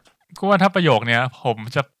ย่กูว่าถ้าประโยคเนี้ยผ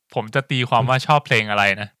มจะตีความว่าชอบเพลงอะไร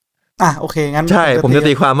นะโอเคงั้นใช่ผมจะ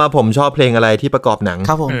ตีความว่าผมชอบเพลงอะไรที่ประกอบหนัง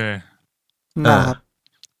ครับผมนะครับ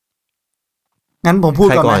งั้นผมพูด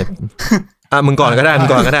ก่อนนะ มึงก่อนก็ได้มึง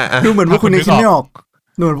ก่อนก็ได้อ่ะ ดูเหมือนว่าคุณนี่คิดไม่ออก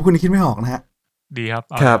ดูเหมือนว่าคุณนี่คิดไม่ออกนะฮะ ดีครับ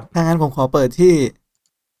เอา ครับ ถ้างั้นผมขอเปิดที่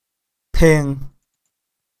เพลง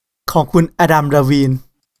ของคุณอดัมราวีน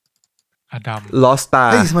อดัม Lost Star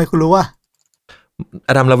เฮ้ยทำไมคุณรู้วะ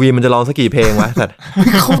อดัมลาวีนมันจะร้องสักกี่เพลงวะสัตว์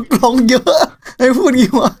เขาร้องเยอะไอ้พูด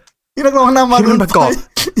งี้วะนี่นักร้องนำมา ที่มันประกอบ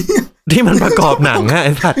ที่มันประกอบหนังอะไ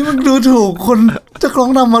อ้สัตว์ นี่มันดูถูกคนจะร้อง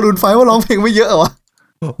นำมารุนไฟว่าร้องเพลงไม่เยอะเหรอวะ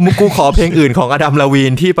กูขอเพลงอื่นของอดัมลาวี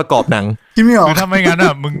นที่ประกอบหนัง คิดไม่ออก คือถ้าไม่งั้นอ่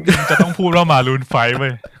ะมึงจะต้องพูดว่ามารูนไฟเว้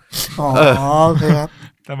ย อ๋อ เออ โอเคครับ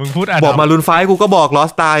แต่มึงพูดอ บ ดั อกมารุนไฟกูก็บอก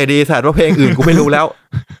Lost Star อยู่ดีสัตว์ว่าเพลงอื่นกูไม่รู้แล้ว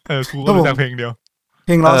กูก็รู้จักเพลงเดียว เพ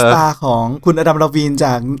ลง Lost Star ของคุณอดัมราวีนจ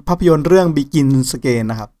ากภาพยนตร์เรื่อง Begins Again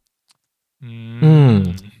นะครับ อืม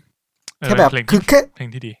แค่แบบ เพลง คือแค่ เพลง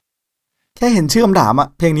ที่ดี แค่เห็นชื่อคำถามอะ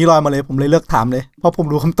เพลงนี้ลอยมาเลยผมเลยเลือกถามเลยเพราะผม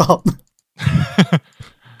รู้คำตอบ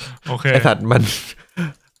โอเค ไอ้สัตว์มัน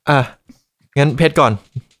งั้นเพชรก่อน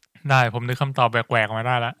ได้ผมนึกคำตอบแหวกๆมาไ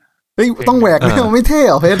ด้ละ เฮ้ยต้องแหวกเลยมันไม่เท่เ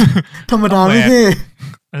หรอเพชรธรรมดาไม่เท่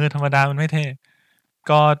ธรรมดามันไม่เท่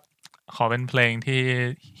ก็ขอเป็นเพลงที่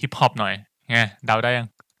ฮิปฮอปหน่อยไงเดาได้ยัง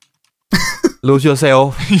Lose Yourself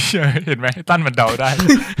เห็นไหมตั้นมันเดาได้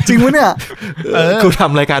จริงวะเนี่ย กูท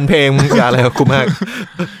ำรายการเพลงมึงอย่าอะไรกับกูมาก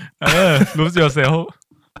Lose Yourself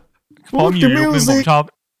เพราะมีอยู่ยุคนึง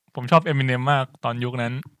ผมชอบ Eminem มากตอนยุค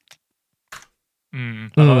นั้น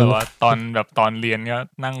แล้วก็แบบว่าตอนเรียนก็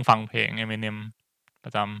นั่งฟังเพลง Eminem ปร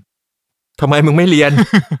ะจำ ทำไมมึงไม่เรียน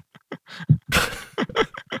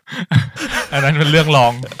อันนั้นเป็นเรื่องรอ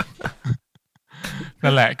ง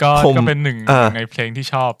นั่นแหละก็เป็นหนึ่งในเพลงที่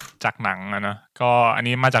ชอบจากหนังนะก็อัน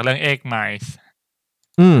นี้มาจากเรื่อง Egg Mice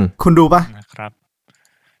คุณดูปะ นะครับ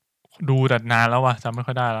ดูแต่นานแล้วว่ะจำไม่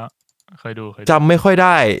ค่อยได้แล้วเคยดูจำไม่ค่อยไ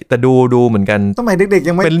ด้แต่ดูเหมือนกัน สมัยเด็กๆ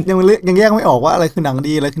ยังแยกไม่ออกว่าอะไรคือหนัง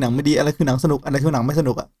ดีอะไรคือหนังไม่ดีอะไรคือหนังสนุกอะไรคือหนังไม่ส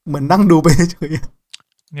นุกอ่ะเหมือนนั่งดูไปเฉย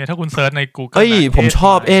เนี่ยถ้าคุณเซิร์ชใน Google ผมช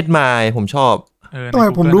อบ8 Mile ผมชอบ ทำไม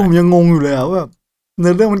ผมดูผมยังงงอยู่เลยว่าแบบเ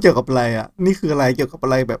นื้อเรื่องมันเกี่ยวกับอะไรอ่ะนี่คืออะไรเกี่ยวกับอะ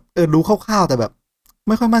ไรแบบดูคร่าวๆแต่แบบไ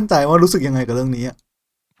ม่ค่อยมั่นใจว่ารู้สึกยังไงกับเรื่องนี้อ่ะ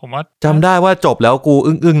ผมว่าจำได้ว่าจบแล้วกู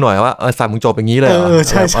อึ้งๆหน่อยว่าสามมึงจบอย่างนี้เลยเหรอ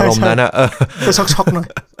ใช่ๆๆ อารมณ์นั้นอะก็ช็อกๆหน่อย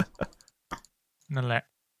นั่นแหละ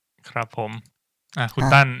ครับผมคุณ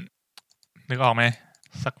ตั้นนึกออกไหม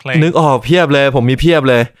สักเพลง นึกออกเพียบเลยผมมีเพียบ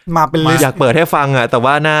เลย มาเป็นลิสต์ อยากเปิดให้ฟังอะแต่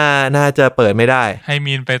ว่าน่าจะเปิดไม่ได้ ให้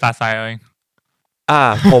มีนไปตัดสายเอง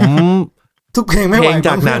ผม ทุกเพลงไม่ไหว เพลงจ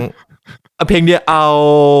ากหนังเพลงเดียวเอ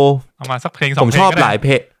ามาสักเพลง2 ผมชอบหลายเพ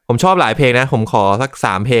ลงผมชอบหลายเพลงนะผมขอสัก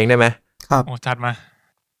3เพลงได้ไหมครับโอ้จัดมา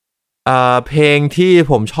เพลงที่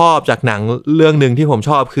ผมชอบจากหนังเรื่องหนึ่งที่ผม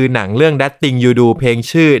ชอบคือหนังเรื่อง That Thing You Do เพลง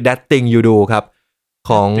ชื่อ That Thing You Do ครับ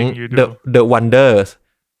ของ The Wonders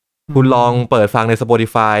คุณลองเปิดฟังใน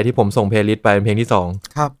Spotify ที่ผมส่งเพลย์ลิสต์ไปเป็นเพลงที่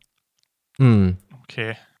2ครับโอเค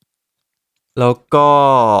แล้วก็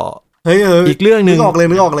อีกเรื่องนึงนึกออกเลย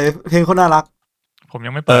เพลงเขาน่ารักผมยั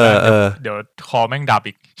งไม่เปิดเดี๋ยวคอแม่งดับ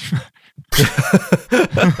อีก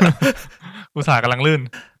อุตส่าห์กำลังลื่น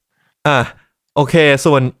โอเค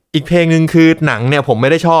ส่วนอีกเพลงหนึ่งคือหนังเนี่ยผมไม่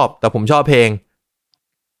ได้ชอบแต่ผมชอบเพลง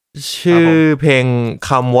ชื่อเพลง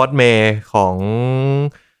Come What May ของ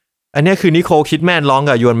อันนี้คือนิโคลคิดแมนร้อง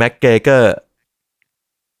กับยูนแม็กเกเกอร์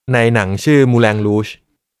ในหนังชื่อ Moulin Rouge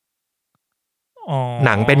ห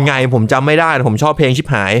นังเป็นไงผมจำไม่ได้ผมชอบเพลงชิบ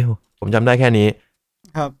หายผมจำได้แค่นี้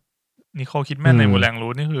ครับนิโคลคิดแมนใน Moulin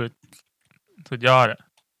Rouge นี่คือสุดย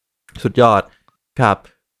อดครับ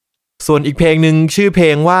ส่วนอีกเพลงหนึ่งชื่อเพล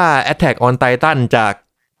งว่า Attack on Titan จาก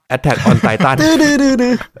Attack on Titan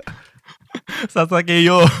ซาซาเกโย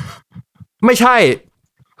ไม่ใช่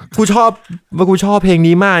กูชอบเพลง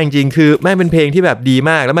นี้มากจริงๆคือแม่งเป็นเพลงที่แบบดี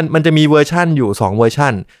มากแล้วมันจะมีเวอร์ชั่นอยู่2เวอร์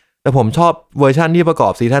ชั่นแต่ผมชอบเวอร์ชั่นที่ประกอ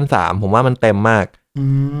บซีซั่น3ผมว่ามันเต็มมาก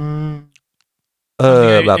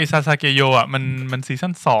แบบซาซาเกโยอ่ะมันซีซั่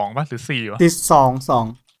น2ป่ะหรือ4วะซีซั่น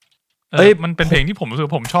2มันเป็นเพลงที่ผมรู้สึก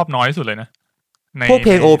ผมชอบน้อยที่สุดเลยนะพวกเพ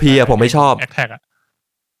ลง OP อ่ะผมไม่ชอบ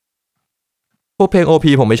พวกเพลง OP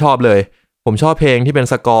ผมไม่ชอบเลยผมชอบเพลงที่เป็น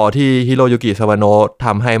สกอร์ที่ฮิโรยุกิซาวาโนะท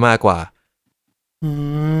ำให้มากกว่า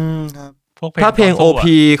ครับถ้าเพลง OP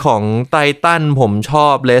ของไททันผมชอ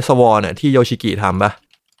บเลสวอนอ่ะที่โยชิกิทำปะ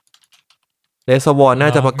เลสวอนน่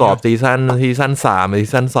าจะประกอบซีซั่น3ซี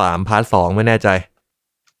ซั่น3พาร์ท2ไม่แน่ใจ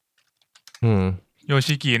โย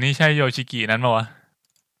ชิกินี่ใช่โยชิกินั้นป่ะวะ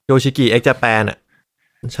โยชิกิเอ็กซ์แจแปนอ่ะ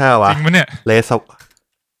ใช่วะจริงมั้ยเนี่ยเลส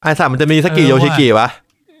ไอ้3มันจะมีสักกี่โยชิกิวะ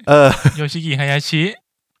โยชิกิฮายาชิ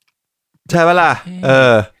ใช่ปะล่ะ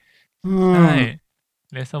ใช่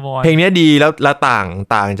เลสวอนเพลงนี้ดีแล้วต่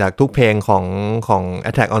างจากทุกเพลงของ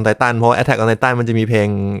Attack on Titan เพราะ Attack on Titan มันจะ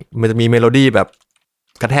มีเมโลดี้แบบ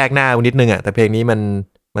กระแทกหน้านิดนึงอ่ะแต่เพลงนี้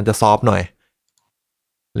มันจะซอฟต์หน่อย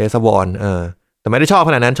เลสวอน แต่ไม่ได้ชอบข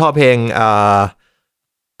นาดนั้นชอบเพลง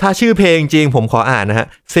ถ้าชื่อเพลงจริงผมขออ่านนะฮะ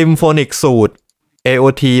Symphonic Suite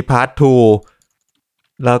AOT Part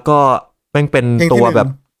 2แล้วก็แม่งเป็นตัวแบบ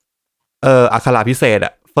อักขระพิเศษอ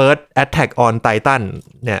ะ First Attack on Titan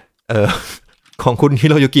เนี่ยของคุณฮิ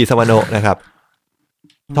โรยุกิซาวาโนะนะครับ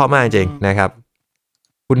ชอบมากจริงนะครับ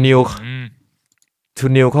คุณนิว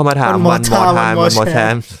เข้ามาถาม One More Time One More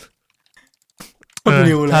Chance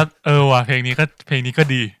ถ้าว่ะเพลงนี้ก็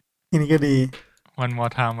ดีเพลงนี้ก็ดี One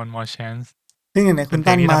More Time One More Chance ซึ่งไหนคุณ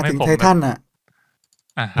ตั้นมาถึงไททันอ่ะ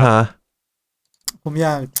ผมอ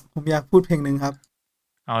ยากพูดเพลงนึงครับ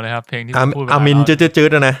เอาเลยครับเพลงที่พูดอามินจืด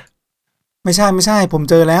ๆนะไม่ใช่ผม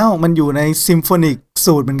เจอแล้วมันอยู่ในซิมโฟนิก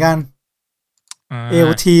สูตรเหมือนกัน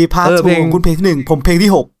AOT Part 2ของคุณเพลงที่1ผมเพลง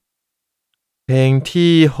ที่6เพลง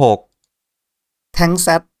ที่6 Tank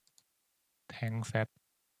Set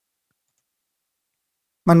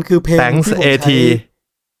มันคือเพลงที่ผมใช้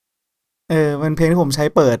มันเพลงที่ผมใช้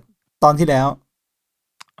เปิดตอนที่แล้ว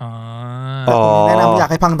แนะนำอยาก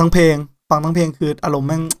ให้ฟังทั้งเพลงคืออารมณ์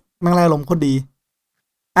แม่งอารมณ์โคตรดี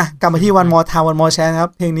อ่ะกลับมาที่ One More Time One More Chance ครั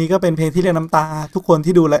บเพลงนี้ก็เป็นเพลงที่เรียกน้ำตาทุกคน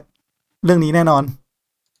ที่ดูและเรื่องนี้แน่นอน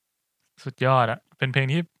สุดยอดอะเป็นเพลง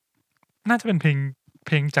ที่น่าจะเป็นเ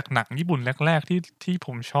พลงจากหนังญี่ปุ่นแรกๆที่ผ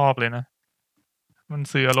มชอบเลยนะมัน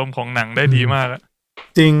สื่ออารมณ์ของหนังได้ดีมากอะ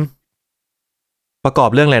จริงประกอบ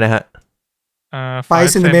เรื่องอะไรนะฮะ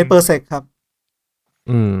5 cm/s ครับ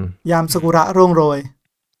ยามซากุระร่วงโรย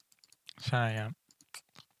ใช่ครับ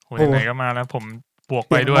โหไหนก็มาแล้วผมบวก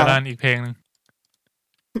ไปด้วยด้านอีกเพลงนึง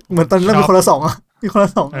เหมือนตอนเริ่มมีคนละ2อ่ะมีคนละ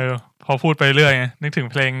2พอพูดไปเรื่อยนึกถึง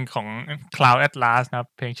เพลงของ Cloud Atlas นะครับ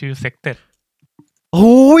เพลงชื่อ Sected โ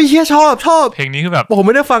อ้ยเฮียชอบเพลงนี้คือแบบผมไ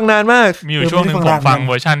ม่ได้ฟังนานมากมีอยู่ช่วงนึงผมฟังเ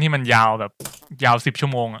วอร์ชันที่มันยาวแบบยาว10 ชั่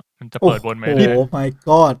วโมงอ่ะมันจะเปิดวนไปเรื่อยโอ้ my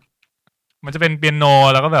god มันจะเป็นเปียโน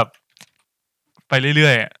แล้วก็แบบไปเรื่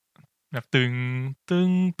อยๆแบบตึ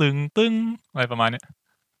งอะไรประมาณเนี้ย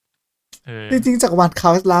จริงๆจักรวาลคา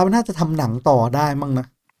วส์ลามันน่าจะทำหนังต่อได้มั้งนะ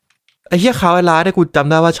ไอ้เหี้ยคาวส์ลาเนี่ยกูจำ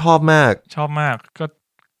ได้ว่าชอบมากก็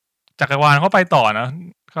จักรวาลเขาไปต่อนะ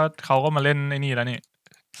ก็เขาก็มาเล่นไอ้นี่แล้วนี่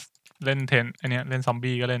เล่นเทนไอเนี้ยเล่นซอม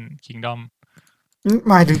บี้ก็เล่นคิงดอม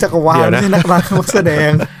หมายถึงจักรวาลที่นักแสด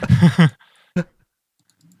ง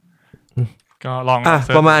ก็ลอง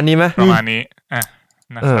ประมาณนี้ไหมประมาณนี้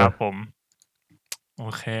นะครับผมโอ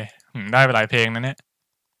เคได้ไปหลายเพลงนะเนี่ย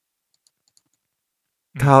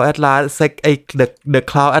Cloud Atlas The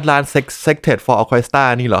Cloud Atlas Sected for Orchestra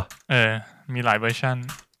นี่เหรอมีหลายเวอร์ชัน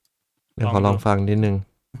เดี๋ยวขอลองฟังนิดนึง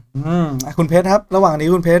คุณเพชรครับระหว่างนี้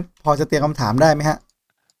คุณเพชรพอจะเตรียมคำถามได้ไหมฮะ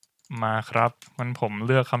มาครับงั้นผมเ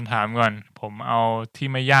ลือกคำถามก่อนผมเอาที่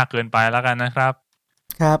ไม่ยากเกินไปแล้วกันนะครับ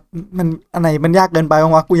ครับมันอันไหนมันยากเกินไปบ้า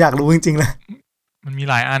งวะกูอยากรู้จริงๆเลยมันมี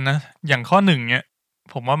หลายอันนะอย่างข้อ1เนี่ย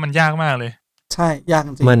ผมว่ามันยากมากเลยใช่ยากจ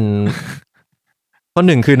ริงมันข้อ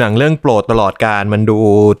1คือหนังเรื่องโปรดตลอดกาลมันดู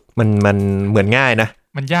มันเหมือนง่ายนะ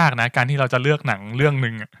มันยากนะการที่เราจะเลือกหนังเรื่องนึ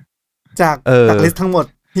งจากลิสต์ทั้งหมด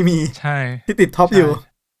ที่มีใช่ที่ติดท็อปอยู่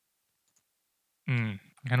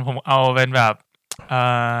งั้นผมเอาเป็นแบบ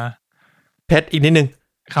เพชรอีกนิดนึง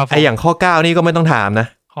ไออย่างข้อ9นี่ก็ไม่ต้องถามนะ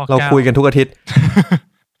เราคุยกันทุกอาทิตย์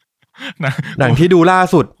หนังที่ดูล่า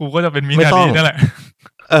สุดกูก็จะเป็นมินารีนั่นแหละ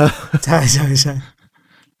ใช่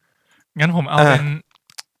งั้นผมเอาเป็น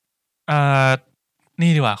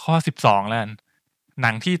นี่ดีกว่าข้อ12แล้วหนั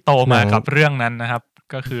งที่โตมากับเรื่องนั้นนะครับ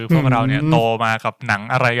ก็คือพวกเราเนี่ยโตมากับหนัง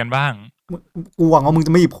อะไรกันบ้างกูหวังว่ามึงจ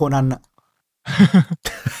ะไม่หยิบโคนันอะ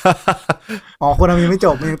โคนันยังไม่จ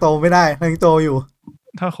บยังโตไม่ได้ยังโตอยู่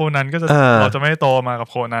ถ้าโคนันก็จะเราจะไม่โตมากับ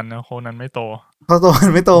โคนันนะโคนันไม่โตเขาโต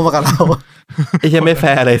ไม่โตมากับเราไอ้เหี้ยไม่แฟ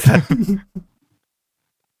ร์เลยสัตว์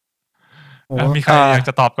มีใครอยาก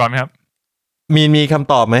จะตอบก่อนไหมครับมีค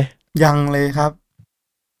ำตอบไหมยังเลยครับ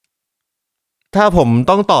ถ้าผม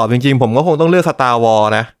ต้องตอบจริงๆผมก็คงต้องเลือก Star Wars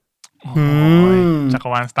นะจักร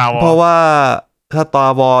วาล Star Wars เพราะว่า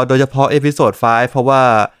Star Wars โดยเฉพาะเอพิโซด5เพราะว่า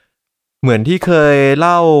เหมือนที่เคยเ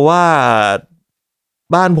ล่าว่า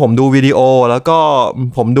บ้านผมดูวิดีโอแล้วก็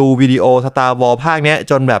ผมดูวิดีโอ Star Wars ภาคเนี้ย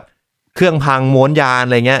จนแบบเครื่องพังม้วนยานอ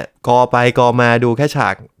ะไรเงี้ยกอไปกอมาดูแค่ฉา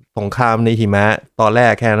กสงครามในหิมะตอนแร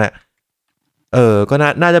กแค่นั้นแหละก็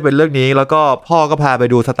น่าจะเป็นเรื่องนี้แล้วก็พ่อก็พาไป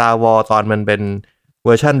ดู Star Wars ตอนมันเป็นเว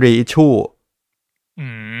อร์ชัน reissue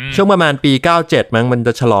ช่วงประมาณปี97มั้งมันจ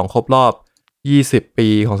ะฉลองครบรอบ20ปี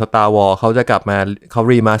ของ Star Wars เขาจะกลับมาเขา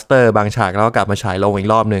รีมาสเตอร์บางฉากแล้วก็กลับมาฉายโรงอีก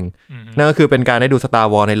รอบนึงนั่นก็คือเป็นการได้ดู Star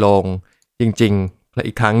Wars ในโรงจริงๆ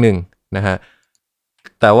อีกครั้งหนึ่งนะฮะ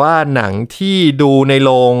แต่ว่าหนังที่ดูในโ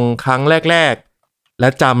รงครั้งแรกๆและ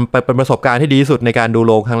จำเป็นประสบการณ์ที่ดีที่สุดในการดูโ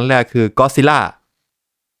รงครั้งแรกคือ Godzilla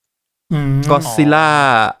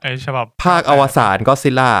ไอ้ฉบับภาคอวสาน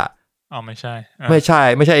Godzilla อ๋อไม่ใช่ไม่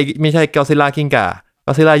ใช่กอซิลล่ากิ้งก่าก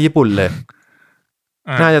อซิลล่าญี่ปุ่นเลย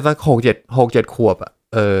น่าจะสัก6-7 ขวบอ่ะ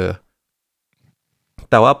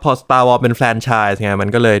แต่ว่าพอ Star Wars เป็นแฟรนไชส์ไงมัน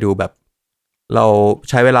ก็เลยดูแบบเรา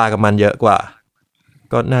ใช้เวลากับมันเยอะกว่า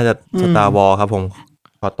ก็น่าจะ Star Wars ครับผม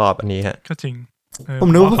ขอตอบอันนี้ฮะก็จริงผม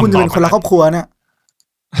นึกว่าพวกคุณจะเป็นคนละครอบครัวเนี่ย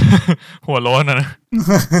หัวโล้นนะ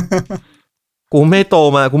กูไม่โต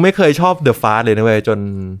มากูไม่เคยชอบ The Fast เลยนะเว้ย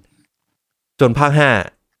จนภาค 5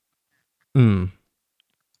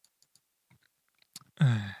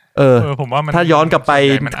ผมว่าถ้าย้อนกลับไป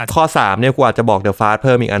ข้อ 3เนี่ยกูอาจจะบอก The Fast เ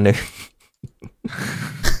พิ่มอีกอันนึง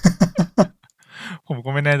ผมก็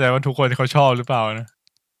ไม่แน่ใจว่าทุกคนเขาชอบหรือเปล่านะ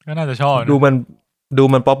ก็น่าจะชอบนะดู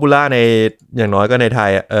มันป๊อปปูล่าในอย่างน้อยก็ในไทย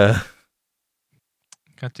อ่ะ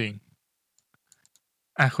ก็จริง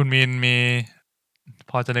คุณมีนมี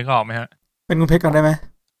พอจะนึกออกไหมฮะเป็นคุณเพชรก่อนได้ไหม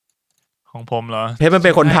ของผมเหรอเพชรมันเ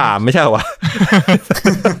ป็นคนถามไม่ใช่วะ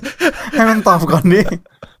ให้มันตอบก่อนดิ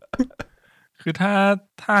คือถ้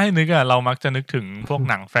าให้นึกเรามักจะนึกถึงพวก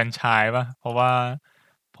หนังแฟรนไชส์ป่ะเพราะ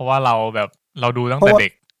ว่าเราแบบเราดูตั้งแต่เด็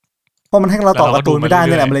กเพราะมันให้เราตอบการ์ตูนไม่ได้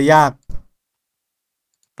นี่แหละมันเลยยาก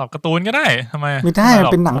ตอบการ์ตูนก็ได้ทำไมไม่ได้มั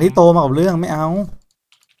นเป็นหนังที่โตมากับเรื่องไม่เอา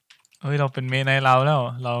เราเป็นเมย์ในเราแล้ว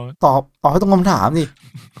เราตอบให้ตรงคำถามดิ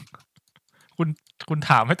คุณ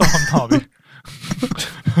ถามให้ตรงคำตอบดิ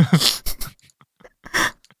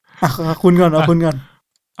คุณก่อนคุณก่อน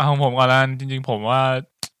ของผมก่อนละจริงๆผมว่า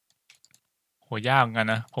โหยากเหมือนกัน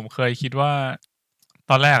นะผมเคยคิดว่า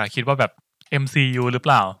ตอนแรกคิดว่าแบบ MCU หรือเป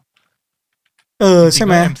ล่าใช่ไ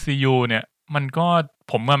หม MCU เนี่ยมันก็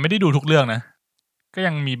ผมไม่ได้ดูทุกเรื่องนะก็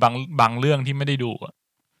ยังมีบางเรื่องที่ไม่ได้ดู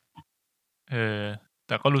แ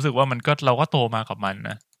ต่ก็รู้สึกว่ามันก็เราก็โตมากับมัน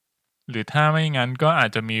นะหรือถ้าไม่งั้นก็อาจ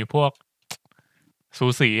จะมีพวกสู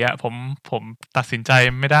สีผมตัดสินใจ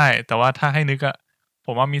ไม่ได้แต่ว่าถ้าให้นึกผ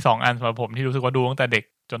มว่ามี2 อันสำหรับผมที่รู้สึกว่าดูตั้งแต่เด็ก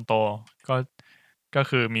จนโตก็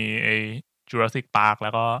คือมีไอ้ Jurassic Park แล้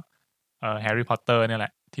วก็Harry Potter เนี่ยแหล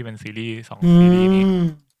ะที่เป็นซีรีส์2ซีรีส์นี้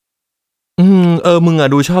มึง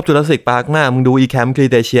ดูชอบ Jurassic Park มากมึงดู Camp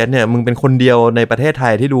Cretaceous เนี่ยมึงเป็นคนเดียวในประเทศไท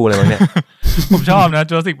ยที่ดูเลยมั้งเนี่ย ผมชอบนะ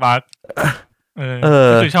Jurassic Park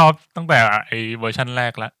ก็คือชอบตั้งแต่ไอ้เวอร์ชันแร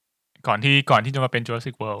กละก่อนที่จะมาเป็น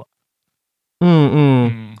Jurassic World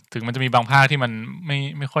ถึงมันจะมีบางภาคที่มัน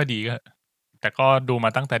ไม่ค่อยดีก็แต่ก็ดูมา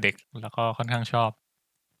ตั้งแต่เด็กแล้วก็ค่อนข้างชอบ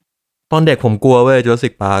ตอนเด็กผมกลัวเว้ย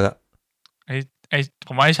Jurassic Park ผ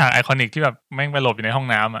มว่าไอ้ฉากไอคอนิกที่แบบแม่งไปหลบอยู่ในห้อง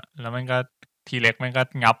น้ำแล้วแม่งก็ทีเล็กแม่งก็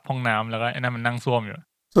งับห้องน้ำแล้วก็ไอ้นั่นมันนั่งซ่วมอยู่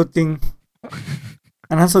สุดจริง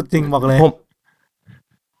อันนั้นสุดจริงบอกเลย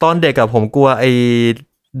ตอนเด็กผมกลัวไอ้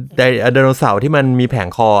ไดโนเสาร์ที่มันมีแผง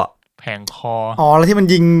คอแล้วที่มัน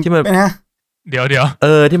ยิงที่มันนะเดี๋ยว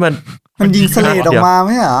ที่มันยิงสเลดออกมาไ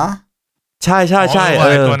ม่เหรอใช่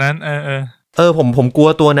ตัวนั้นผมกลัว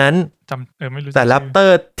ตัวนั้นจำไม่รู้แต่แรปเตอ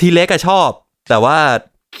ร์ทีเล็กชอบแต่ว่า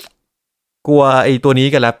กลัวไอ้ตัวนี้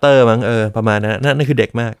กับแรปเตอร์มั้งประมาณนั้นนั่นคือเด็ก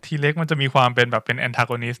มากทีเล็กมันจะมีความเป็นแบบเป็นแอนทา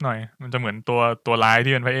กอนิสต์หน่อยมันจะเหมือนตัวร้าย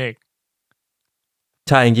ที่เป็นพระเอก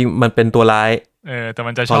ใช่จริงๆมันเป็นตัวร้ายแต่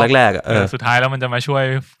มันจะชอบแรกสุดท้ายแล้วมันจะมาช่วย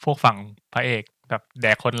พวกฝั่งพระเอกแบบแด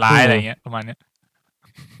กคนร้ายอะไรเงี้ยประมาณเนี้ย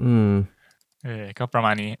ก็ประม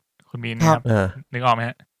าณนี้คุณมีนครับนึกออกไหม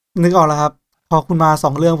ฮะนึกออกแล้วครับพอคุณมา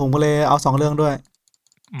2เรื่องผมก็เลยเอา2เรื่องด้วย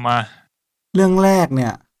มาเรื่องแรกเนี่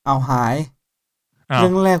ยเอาหายเรื่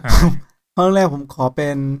องแรกผมขอเป็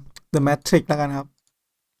น The Matrix แล้วกันครับ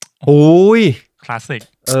โอ้ยคลาสสิก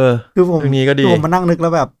คือผมนี้ก็ดีผมมานั่งนึกแล้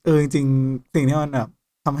วแบบจริงๆสิ่งที่มันแบบ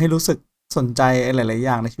ทำให้รู้สึกสนใจหลายๆอ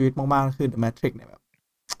ย่างในชีวิตมากๆคือ The Matrix เนี่ยแบ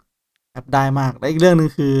บได้มากและอีกเรื่องนึง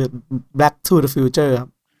คือ Back to the Future ครับ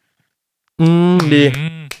ดี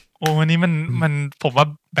วันนี้มันผมว่า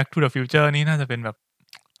Back to the Future นี่น่าจะเป็นแบบ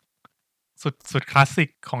สุดคลาสสิก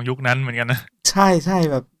ของยุคนั้นเหมือนกันนะใช่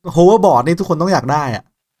แบบโฮเวอร์บอร์ดนี่ทุกคนต้องอยากได้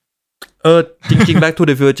จริงๆ Back to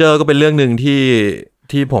the Future ก็เป็นเรื่องนึง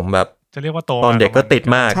ที่ผมแบบจะเรียกว่าโตตอนเด็กก็ติด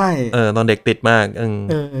มากใช่ตอนเด็กติดมาก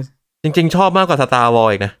จริงๆชอบมากกว่า Star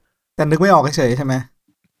Wars อีกนะแต่นึกไม่ออกเฉยใช่ไหม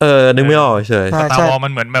นึกไม่ออกเฉย Star Wars มั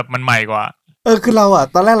นเหมือนแบบมันใหม่กว่าคือเรา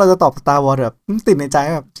ตอนแรกเราจะตอบ Star Wars แบบติดในใจ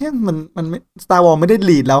แบบเชี่ยมันไม่ Star Wars ไม่ได้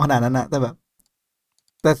ลีดเราขนาดนั้นนะ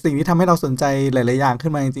แต่สิ่งที่ทำให้เราสนใจหลายๆอย่างขึ้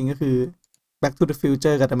นมาจริงๆก็คือ Back to the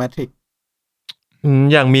Future กับ The Matrix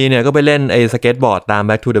อย่างมีเนี่ยก็ไปเล่นไอ้สเก็ตบอร์ดตาม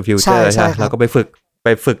Back to the Future ใช่แล้วก็ไป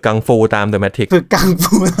ฝึกกังฟูตาม The Matrix ฝึกกัง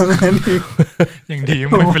ฟูตาม The Matrix อย่างดี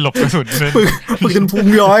มันเป็นหลบกระสุนเลยฝึกจนพุง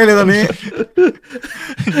ย้อยเลยตอนนี้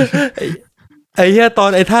ไอ้เหี้ยตอน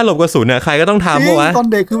ไอ้ท่าหลบกระสุนใครก็ต้องทำป่ะวะตอน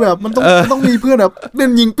เด็กคือแบบมันต้องมีเพื่อนแบบเล่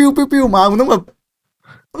นยิงปิ้วๆมามึงต้องแบบ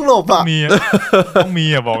ต้องหลบต้องมี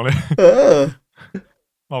บอกเลย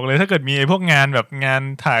บอกเลยถ้าเกิดมีไอ้พวกงานแบบงาน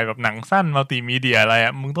ถ่ายแบบหนังสั้นมัลติมีเดียอะไร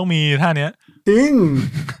มึงต้องมีท่าเนี้ยจริง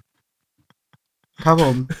ครับผ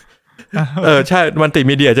ม ใช่มันติ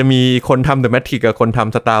มีเดียจะมีคนทำ The Matrix กับคนท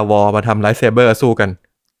ำ Star Wars มาทำ Lightsaber สู้กัน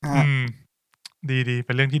อืมดีเ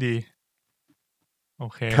ป็นเรื่องที่ดีโอ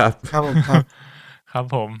เค ครับ ครับผมครับ ครับ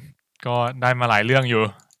ผมก็ได้มาหลายเรื่องอยู่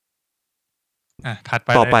ถัดไป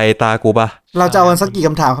ต่อไปตากูปะ เราจะเอากันสักกี่ค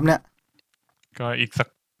ำถามครับเนี่ย ก็อีกสัก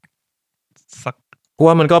กู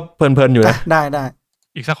ว่ามันก็เพลินๆอยู่นะ ได้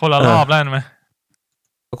อีกสักคนละรอบแล้วไหม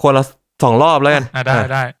คนละ2 รอบแล้วกัน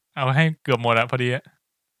ได้เอาให้เกือบหมดแล้วพอดี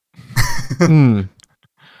อืม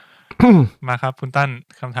มาครับคุณตั้น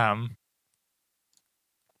คำถาม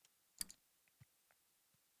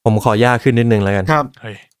ผมขอยากขึ้นนิดนึงแล้วกัน ครับ เ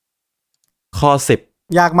ฮ้ย ข้อ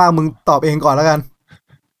10ยากมากมึงตอบเองก่อนแล้วกัน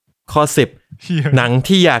ข้อ10หนัง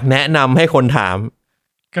ที่อยากแนะนำให้คนถาม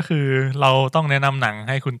ก็คือเราต้องแนะนำหนัง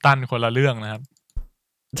ให้คุณตั้นคนละเรื่องนะครับ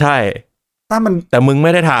ใช่ แต่มึงไ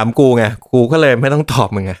ม่ได้ถามกูไงกูก็เลยไม่ต้องตอบ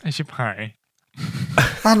มึงไง ไอชิบหาย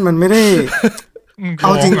ตั้นมันไม่ได้ เอ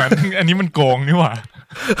าจริงอันนี้มันโกงนี่หว่า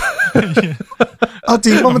เอาจ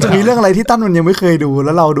ริงว่ามันจะมีเรื่องอะไรที่ตั้นมันยังไม่เคยดูแ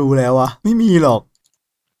ล้วเราดูแล้วอะไม่มีหรอก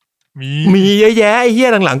มีเยอะแยะไอ้เหี้ย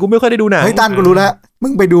หลังๆกูไม่ค่อยได้ดูหนัง เฮ้ยตั้นกูรู้แล้วมึ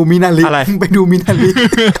งไปดูมินาริ อะไร มึงไปดูมินาริ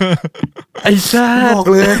ไอ้ซ่า บอก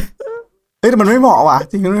เลยเฮ้ยแต่มันไม่เหมาะว่ะ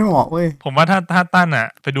จริงมันไม่เหมาะเว้ย ผมว่าถ้าตั้นอ่ะ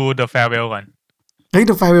ไปดู The Farewell ก่อน เฮ้ย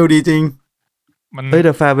The Farewell ดีจริง มัน เฮ้ย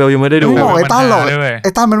The Farewell ยังไม่ได้ดู ไม่เหมาะไอ้ตั้นหรอก ด้วย ไ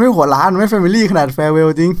อ้ตั้นมันไม่หัวล้านมันไม่แฟมิลี่ขนาด Farewell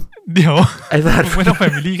จริง เดี๋ยว ไอ้สัตว์ ไม่ต้องแฟ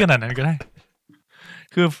มิลี่ขนาดนั้นก็ได้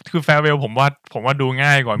คือแฟร์เวลผมว่าดู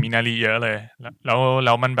ง่ายกว่ามินารีเยอะเลย แ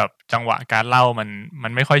ล้วมันแบบจังหวะการเล่ามั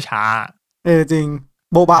นไม่ค่อยช้า จริง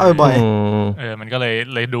โบบะบ่อย มันก็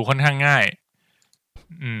เลยดูค่อนข้างง่าย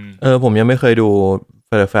ผมยังไม่เคยดู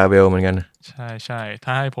The Farewell เหมือนกัน ใช่ถ้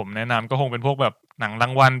าให้ผมแนะนำก็คงเป็นพวกแบบหนังรา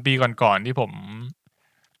งวัลปีก่อนๆที่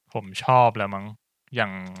ผมชอบแหละมั้งอย่า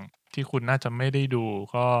งที่คุณน่าจะไม่ได้ดู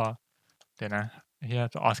ก็เดี๋ยวนะเฮีย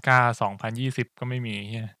ออสการ์2020ก็ไม่มี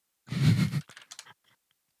เฮีย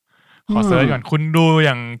ขอเซิร์ชก่อนคุณดูอ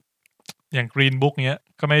ย่าง Green Book เนี้ย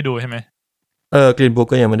ก็ไม่ดูใช่ไหมGreen Book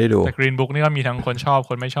ก็ยังไม่ได้ดู แต่ Green Book นี่ก็มีทั้งคนชอบ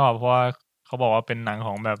คนไม่ชอบเพราะว่าเขาบอกว่าเป็นหนังข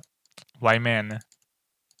องแบบไวท์แมนนะ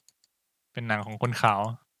เป็นหนังของคนขาว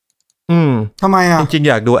ทำไมอ่ะ จริงๆ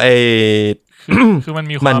อยากดูคือมัน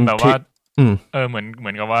มีความแบบว่าเหมื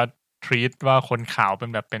อนกับว่าทรีตว่าคนขาวเป็น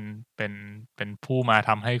แบบเป็นผู้มาท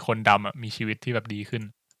ำให้คนดำอ่ะมีชีวิตที่แบบดีขึ้น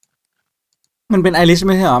มันเป็นไอริชไ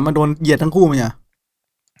ม่ใช่เหรอมันโดนเหยียดทั้งคู่มั้ยอ่ะ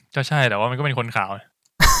ก็ใช่แต่ว่ามันก็เป็นคนขาว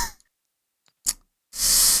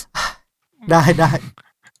ได้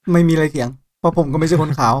ไม่มีอะไรเถียงเพราะผมก็ไม่ใช่ค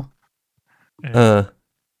นขาว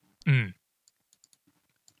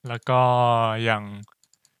แล้วก็ยัง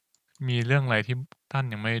มีเรื่องอะไรที่ตั้น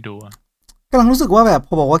ยังไม่ดูกำลังรู้สึกว่าแบบพ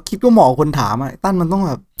อบอกว่าคิดว่าเหมาะคนถามอ่ะตั้นมันต้อง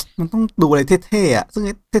แบบมันต้องดูอะไรเท่ๆอ่ะซึ่ง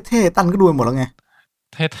เท่ๆตั้นก็ดูหมดแล้วไง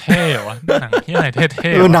เท่ๆวะหนังที่ไหนเท่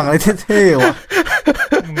ๆหนังอะไรเท่ๆวะ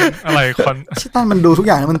อะไรชิตั้นมันดูทุกอ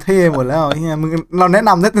ย่างมันเท่หมดแล้วเฮียมึงเราแนะน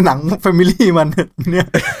ำได้แต่หนังแฟมิลี่มันเนี่ย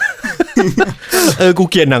กู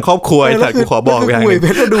เกลียดหนังครอบครัวไอ้สัตว์กูขอบอกอย่างนึงเพ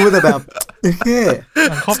ชรดูแต่แบบแค่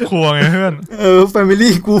หนังครอบครัวไงเพื่อนแฟมิ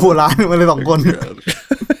ลี่กูหัวล้านมาเลย2 คน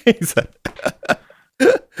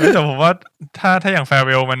แต่ผมว่าถ้าอย่างแฟร์เว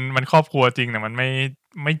ลมันครอบครัวจริงเนี่ยมัน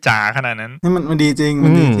ไม่จ๋าขนาดนั้นนี่มันดีจริงมั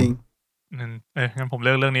นดีจริงงั้นผมเ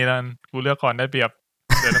ลือกเรื่องนี้แล้วกูเลือกก่อนได้เปรียบ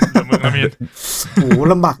เดี๋ยวมึงนะมีโอ้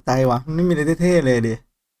ลำบากใจว่ะไม่มีอะไรเท่ๆเลยดิ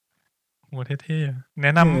โอ้เท่ๆแน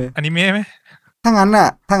ะนำอนิเมะไหมถ้างั้นอ่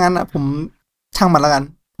ะผมช่างมันแล้วกัน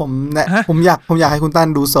ผมอยากให้คุณตั้น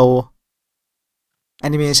ดูโซแอ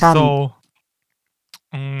นิเมชั่น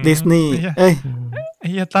ดิสนีย์ไอ้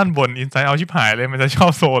เหี้ยตั้นบ่นอินไซด์เอาชิบหายเลยมันจะชอ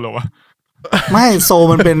บโซหรอวะไม่โซ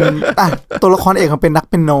มันเป็นตัวละครเอกมันเป็นนัก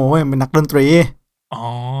เปียโนเว้ยเป็นนักดนตรี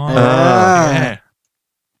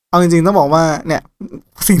เอาจริงๆต้องบอกว่าเนี่ย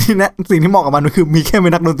สิ่งที่เหมาะกับมันคือมีแค่เป็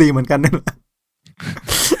นนักดนตรีเหมือนกันนั่นแหละ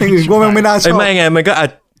อย่างอื่นก็ไม่น่าชอบไม่ไงมันก็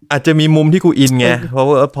อาจจะมีมุมที่กูอินไงเพราะ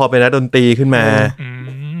ว่าพอเป็นนักดนตรีขึ้นมา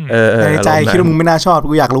ในใจคิดว่ามึงไม่น่าชอบ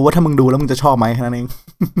กูอยากรู้ว่าถ้ามึงดูแล้วมึงจะชอบไหมแค่นั้นเอง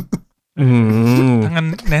ทั้งนั้น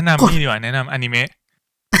แนะนำนี่ดีกว่าแนะนำอนิเมะ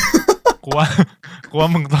กูว่า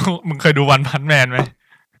มึงเคยดูวันพันแมนไหม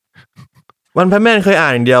วันพันแมนเคยอ่า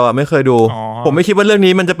นอย่างเดียวอ่ะไม่เคยดูผมไม่คิดว่าเรื่อง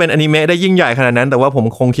นี้มันจะเป็นอนิเมะได้ยิ่งใหญ่ขนาดนั้นแต่ว่าผม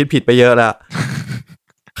คงคิดผิดไปเยอะแล้ว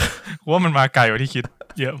กูว่ามันมาไกลกว่าที่คิด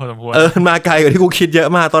เยอะพอสมควรมันมาไกลกว่าที่กูคิดเยอะ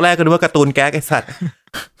มากตอนแรกก็นึกว่าการ์ตูนแก๊กไอ้สัตว์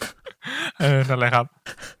นั่นแหละครับ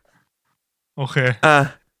โอเค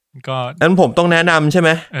ก็งั้นผมต้องแนะนำใช่ไหม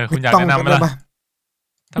คุณอยากแนะนำไหมล่ะ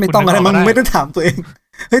ไม่ต้องอะไรมึงไม่ต้องถามตัวเอง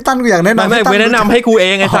เฮ้ยตั้นกูอยากแนะนำไม่แนะนำให้กูเอ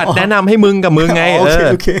งไอ้สัตว์แนะนำให้มึงกับมึงไงโอ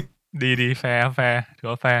เคดีแฟร์ถือ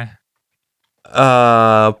ว่าแฟร์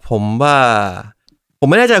ผมว่าผม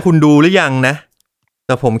ไม่แน่ใจคุณดูหรือยังนะแ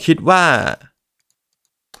ต่ผมคิดว่า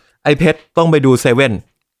ไอเพชรต้องไปดูเซเว่น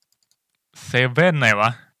เซเว่นไหนวะ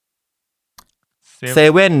เซ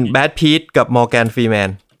เว่นแบทพีทกับมอร์แกนฟรีแมน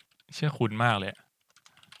เชื่อคุณมากเลย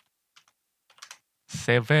เซ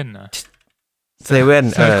เว่นนะ เซเว่น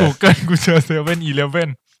เจอ Google กูเจอเซเว่น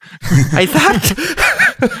11ไอ้สัส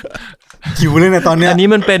หิวเลยเนี่ยตอนเนี้ยอันนี้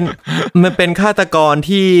มันเป็นฆาตกร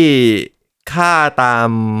ที่ฆ่าตาม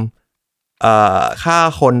ฆ่า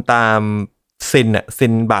คนตามซิ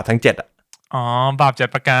นบาปทั้ง7อ่ะอ๋อบาป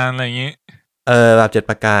7ประการอะไรอย่างงี้บาป7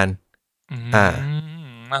ประการ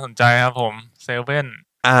น่าสนใจครับผมเซเว่น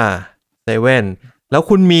เซเว่นแล้ว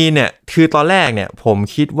คุณมีนเนี่ยคือตอนแรกเนี่ยผม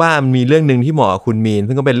คิดว่ามีเรื่องนึงที่เหมาะกับคุณมีน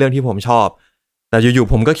ซึ่งก็เป็นเรื่องที่ผมชอบแต่อยู่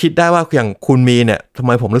ๆผมก็คิดได้ว่าอย่างคุณมีนเนี่ยทำไ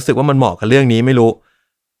มผมรู้สึกว่ามันเหมาะกับเรื่องนี้ไม่รู้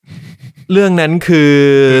เรื่องนั้นคือ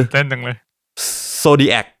เต้นจังเลยโซดิ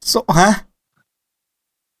แอคฮะ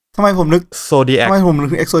ทำไมผมนึกโซดิแอคทำไมผมนึ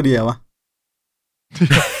กเอ็กโซเดียวะ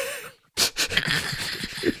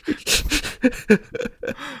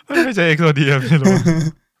ไม่ใช่เอ็กโซเดียไม่รู้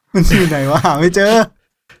มันชื่อไหนวะหาไม่เจอ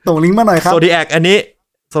ส่งลิงก์มาหน่อยครับโซดิแอคอันนี้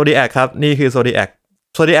โซดิแอคครับนี่คือโซดิแอ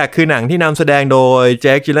คคือหนังที่นำแสดงโดยแ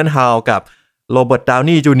จ็คจิลเลนฮาลกับโรเบิร์ตดาว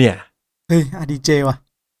นี่จูเนียร์เฮ้ยดีเจว่ะ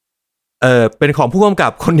เป็นของผู้กำกั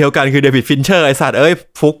บคนเดียวกันคือเดวิดฟินเชอร์ไอสัตว์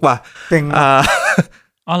ฟุกว่ะเต็ง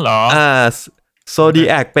อ๋อเหรอโซดิ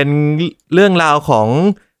แอคเป็นเรื่องราวของ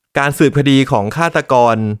การสืบคดีของฆาตก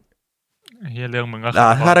รเรื่องมึงก็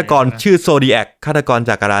ฆาตกรชื่อโซดิแอคฆาตกร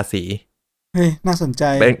จากกาลาสีเฮ้ยน่าสนใจ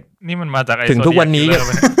นี่มันมาจากถึงทุกวันนี้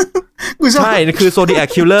ใช่คือโซดิแอค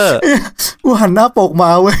คิลเลอร์กูหันหน้าปกมา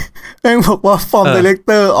เว้ยแม่งบอกว่า from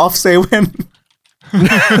director of Seven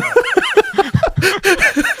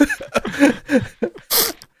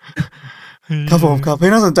ครับผมครับเฮ้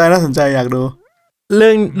ยน่าสนใจอยากดูเ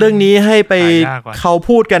รื่องนี้ให้ไปเขา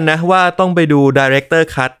พูดกันนะว่าต้องไปดู director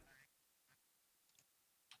cut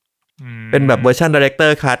เป็นแบบเวอร์ชัน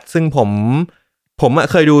director cut ซึ่งผม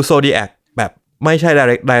เคยดู Zodiac แบบไม่ใช่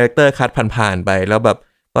director cut ผ่านๆไปแล้วแบบ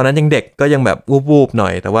ตอนนั้นยังเด็กก็ยังแบบวูบๆหน่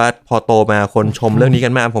อยแต่ว่าพอโตมาคนชมเรื่องนี้กั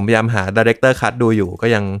นมากผมพยายามหา director cut ดูอยู่ก็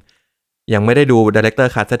ยังไม่ได้ดู director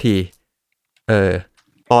cut สักที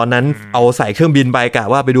ตอนนั้นเอาใส่เครื่องบินไปกะ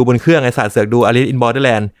ว่าไปดูบนเครื่องไอ้สารเสือกดู Alice in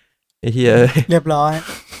Borderland ไอ้เหี้ยเรียบร้อย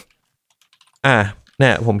เ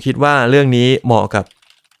นี่ยผมคิดว่าเรื่องนี้เหมาะกับ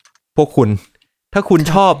พวกคุณถ้าคุณ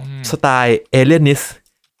ชอบสไตล์ Alienist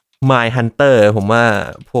Mind Hunter ผมว่า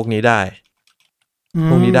พวกนี้ได้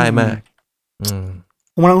มาก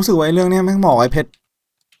ผมรู้สึกว่าเรื่องนี้แม่งเหมาะไอ้เพชร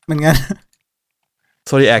เหมือนกัน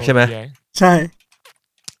Zodiac ใช่ไหมใช่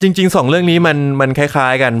จริงๆ2เรื่องนี้มันคล้า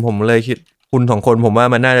ยๆกันผมเลยคิดคุณ2คนผมว่า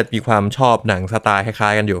มันน่าจะมีความชอบหนังสไตล์คล้า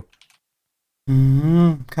ยๆกันอยู่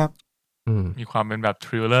ครับมีความเป็นแบบท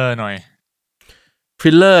ริลเลอร์หน่อยท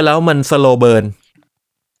ริลเลอร์แล้วมันสโลว์เบิร์น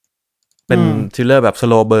เป็นทริลเลอร์แบบส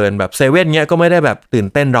โลว์เบิร์นแบบเซเว่นเนี้ยก็ไม่ได้แบบตื่น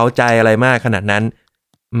เต้นเร้าใจอะไรมากขนาดนั้น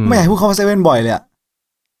ไม่อยากพูดคำว่าเซเว่นบ่อยเลยอะ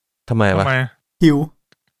ทำไมวะหิว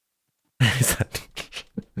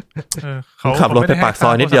เขาขับรถไปปากซ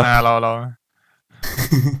อยนิดเดียวเรา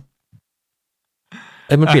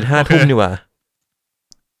มันปิด5 ทุ่มนี่หว่า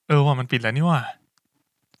ว่ามันปิดแล้วนี่หว่า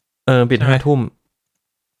ปิด5 ทุ่ม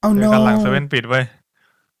เอาโน่หลังเซเว่นปิดไว้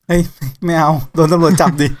เฮ้ยไม่เอาโดนตำรวจจั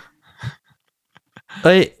บดิ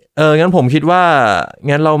งั้นผมคิดว่า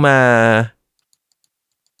งั้นเราม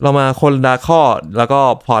าคนละข้อแล้วก็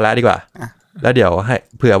พอแล้วดีกว่าแล้วเดี๋ยวให้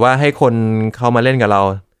เผื่อว่าให้คนเขามาเล่นกับเรา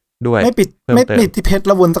ด้วยไม่ปิดที่เพชร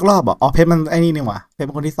ละวนสักรอบอ๋อเพชรมันไอ้นี่นี่หว่าเพชรเ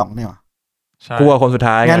ป็นคนที่2นี่หว่ากูว่าคนสุด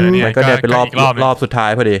ท้ายงั้นมันก็ได้เป็นรอบสุดท้าย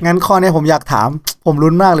พอดีงั้นข้อนี้ผมอยากถามผม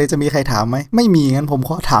ลุ้นมากเลยจะมีใครถามไหมไม่มีงั้นผมข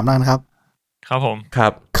อถามนะครับครับผมครั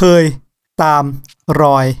บเคยตามร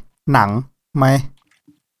อยหนังไหม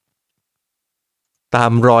ตา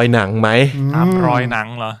มรอยหนังไหมตามรอยหนัง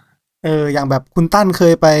เหรออย่างแบบคุณตั้นเค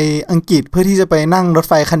ยไปอังกฤษเพื่อที่จะไปนั่งรถ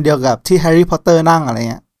ไฟคันเดียวกับที่แฮร์รี่พอตเตอร์นั่งอะไร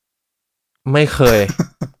เงี้ยไม่เคย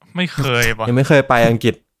ไม่เคยปะยังไม่เคยไปอังก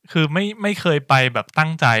ฤษคือไม่เคยไปแบบตั้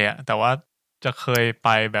งใจอ่ะแต่ว่าจะเคยไป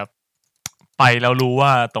แบบไปแล้วรู้ว่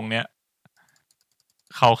าตรงเนี้ย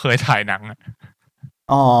เขาเคยถ่ายหนัง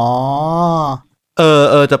อ๋อ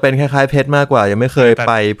จะเป็นคล้ายๆเพชรมากกว่ายังไม่เคย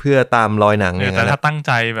ไปเพื่อตามรอยหนังอย่างนั้นแต่ถ้าตั้งใ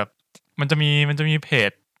จแบบมันจะมีเพ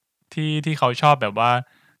จที่เขาชอบแบบว่า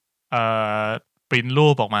ปริ้นรู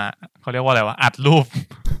ปออกมาเขาเรียกว่าอะไรวะอัดรูป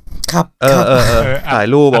ครับถ่าย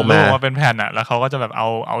รูปออกมาเป็นแผ่นอ่ะแล้วเขาก็จะแบบเ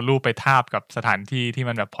อารูปไปทาบกับสถานที่ที่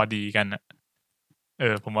มันแบบพอดีกันอ่ะ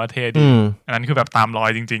ผมว่าเท่ดีอันนั้นคือแบบตามรอย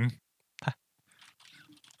จริง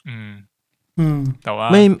ๆแต่ว่า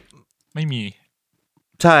ไม่มี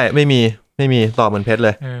ใช่ไม่มีตอบเหมือนเพชรเล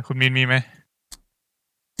ยคุณมินมีไหม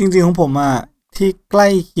จริงๆของผมอ่ะที่ใกล้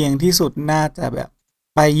เคียงที่สุดน่าจะแบบ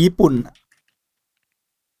ไปญี่ปุ่น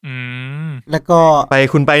อืม แล้วก็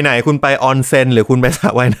คุณไปไหนคุณไปออนเซ็นหรือคุณไปสระ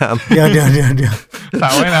ว่ายน้ำ เดี๋ยว สา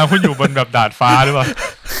วว่ายน้ำคุณอยู่บนแบบดาดฟ้าหรือเปล่า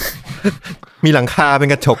มีหลังคาเป็น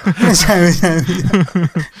กระจก ไม่ใช่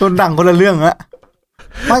ต้นดังคนละเรื่องละ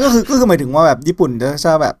ไม่ก็คือหมายถึงว่าแบบญี่ปุ่นจ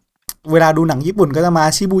ะแบบเวลาดูหนังญี่ปุ่นก็จะมา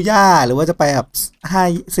ชิบูย่าหรือว่าจะไปแบบ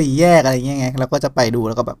4 แยกอะไรเงี้ยไงแล้วก็จะไปดูแ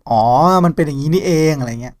ล้วก็แบบอ๋อมันเป็นอย่างนี้นี่เองอะไร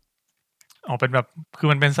เงี้ยอ๋อเป็นแบบคือ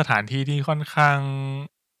มันเป็นสถานที่ที่ค่อนข้าง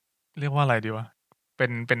เรียกว่าอะไรดีวะเ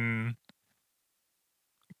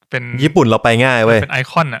ป็นญี่ปุ่นเราไปง่ายเว้ยเป็นไอ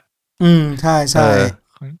คอนอ่ะใช่ใช่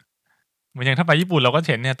เหมือนอย่างถ้าไปญี่ปุ่นเราก็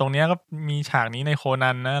เห็นเนี่ยตรงเนี้ยก็มีฉากนี้ในโคนั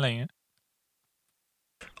นนะอะไรเงี้ย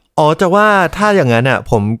อ๋อจะว่าถ้าอย่างนั้นอ่ะ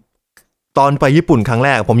ผมตอนไปญี่ปุ่นครั้งแร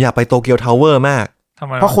กผมอยากไปโตเกียวทาวเวอร์มากทำ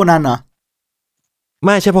ไมเพราะโคนันเหรอไ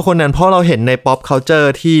ม่ใช่เพราะคนนั้นเพราะเราเห็นใน pop culture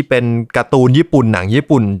ที่เป็นการ์ตูนญี่ปุ่นหนังญี่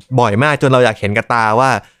ปุ่นบ่อยมากจนเราอยากเห็นกับตาว่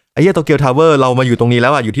าไอ้เหี้ยโตเกียวทาวเวอร์เรามาอยู่ตรงนี้แล้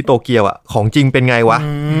วอ่ะอยู่ที่โตเกียวอ่ะของจริงเป็นไงวะ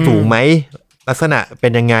สูงไหมลักษณะเป็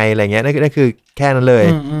นยังไงอะไรเงี้ยนั่นคือแค่นั้นเลย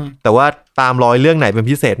แต่ว่าตามรอยเรื่องไหนเป็น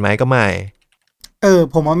พิเศษไหมก็ไม่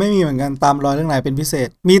ผมว่าไม่มีเหมือนกันตามรอยเรื่องไหนเป็นพิเศษ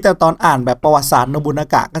มีแต่ตอนอ่านแบบประวัติศาสตร์โนบุนา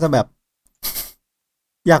กะก็จะแบบ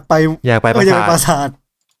อยากไปปราสาท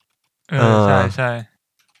ใช่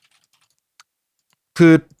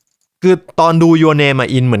คือตอนดู Your Name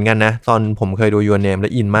อินเหมือนกันนะตอนผมเคยดู Your Name แล้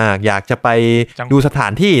วอินมากอยากจะไปดูสถา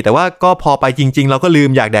นที่แต่ว่าก็พอไปจริงๆเราก็ลืม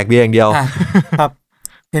อยากแดกเบียร์อย่างเดียวครับ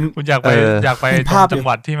เห็นคุณอยากไปจังห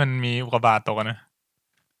วัดที่มันมีอุกกาบาตตกนะ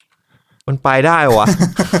มันไปได้วะ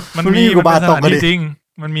มันมีอุกกาบาตตกจริง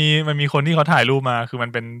มันมีคนที่เขาถ่ายรูปมาคือมัน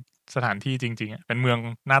เป็นสถานที่จริงๆเป็นเมือง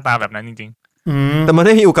หน้าตาแบบนั้นจริงๆแต่มันไ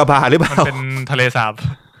ม่มีอุกกาบาตหรือเปล่ามันเป็นทะเลสาบ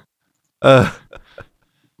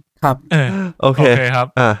ครับโอเคครับ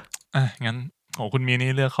งั้นโอ้คุณมีนี่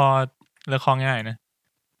เลือกข้อง่ายนะ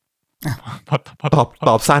พอ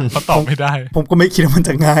ตอบสั้นพอตอบไม่ได้ผมก็ไม่คิดว่ามันจ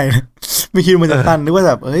ะง่ายนะไม่คิดว่ามันจะสั้นนึกว่า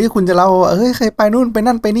แบบคุณจะเล่าเคยไปนู่นไป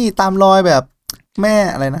นั่นไปนี่ตามรอยแบบแม่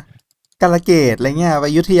อะไรนะกาลเกตอะไรเงี้ยไป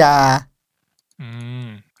อยุธยา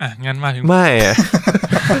งั้นมาถึงไม่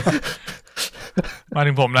มา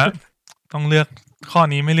ถึงผมแล้วต้องเลือกข้อ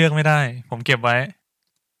นี้ไม่เลือกไม่ได้ผมเก็บไว้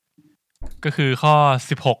ก็คือข้อ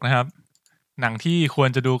16นะครับหนังที่ควร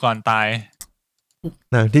จะดูก่อนตาย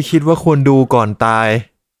หนังที่คิดว่าควรดูก่อนตาย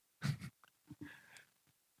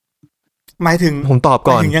หมายถึงผมตอบ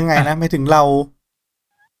ก่อนหมายถึงยังไงนะหมายถึงเรา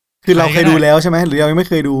คือเราเคยดูแล้วใช่ไหมหรือเรายังไม่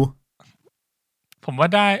เคยดูผม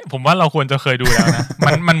ว่าเราควรจะเคยดูแล้วนะ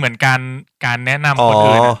มันเหมือนการแนะนำคน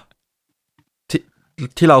อื่น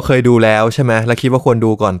ที่เราเคยดูแล้วใช่ไหมแล้วคิดว่าควรดู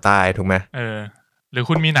ก่อนตายถูกไหมหรือ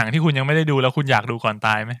คุณมีหนังที่คุณยังไม่ได้ดูแล้วคุณอยากดูก่อนต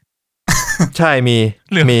ายไหมใช่มี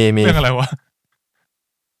เรื่องอะไรวะ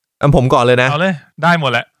ผมก่อนเลยนะเอาเลยได้หม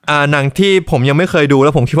ดแหละหนังที่ผมยังไม่เคยดูแล้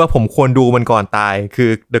วผมคิดว่าผมควรดูมันก่อนตายคือ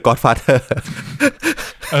The Godfather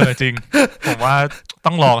จริงผมว่า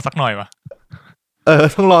ต้องลองสักหน่อยวะ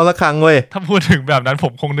ต้องลองสักครั้งเว้ยถ้าพูดถึงแบบนั้นผ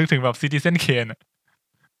มคงนึกถึงแบบ Citizen Kane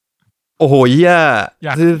โอ้โหเหี้ย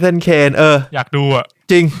Citizen Kane อยากดูอ่ะ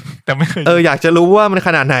จริงแต่ไม่เคยอยากจะรู้ว่ามันข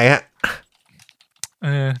นาดไหนฮะ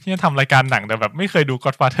ที่ทำรายการหนังแต่แบบไม่เคยดู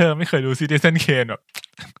Godfather ไม่เคยดู Citizen Kane แบบ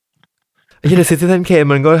ไอ้ที่ Citizen Kane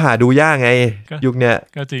มันก็หาดูยากไงยุคเนี้ย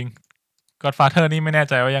ก็จริง Godfather นี่ไม่แน่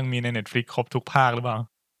ใจว่ายังมีใน Netflix ครบทุกภาคหรือเปล่า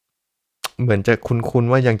เหมือนจะคุ้น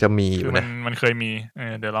ๆว่ายังจะมีอยู่นะมันเคยมี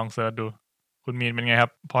เดี๋ยวลองเซิร์ชดูคุณมีนเป็นไงครั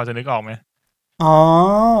บพอจะนึกออกไหม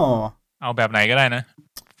เอาแบบไหนก็ได้นะ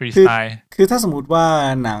ฟรีสไตล์คือถ้าสมมติว่า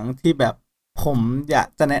หนังที่แบบผมอยาก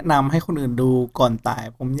จะแนะนำให้คนอื่นดูก่อนตาย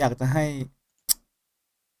ผมอยากจะให้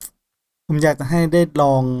ได้ล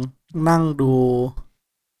องนั่งดู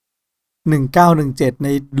1917ใน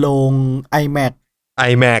โรง IMAX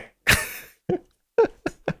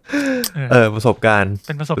ประสบการณ์เ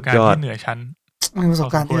ป็นประสบการณ์ที่เหนือชั้นเป็นประส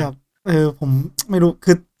บการณ์ที่แบบผมไม่รู้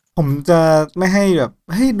คือผมจะไม่ให้แบบ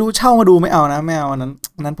ให้ดูเช่ามาดูไม่เอานะไม่เอา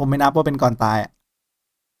นั้นผมไม่นับว่าเป็นก่อนตายอ่ะ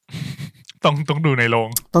ต้องดูในโรง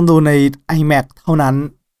ต้องดูใน IMAX เท่านั้น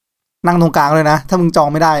นั่งตรงกลางเลยนะถ้ามึงจอง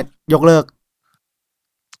ไม่ได้ยกเลิก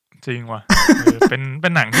จริงว่ะเป็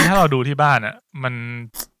นหนังที่ถ้าเราดูที่บ้านอ่ะ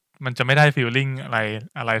มันจะไม่ได้ฟีลลิ่งอะ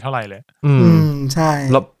ไรเท่าไหร่เลยใช่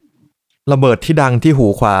ระเบิดที่ดังที่หู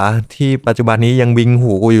ขวาที่ปัจจุบันนี้ยังวิง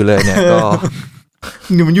หูกูอยู่เลยเนี่ยก็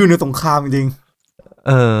มันอยู่ในสงครามจริง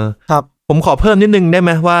ครับผมขอเพิ่มนิดนึงได้ไห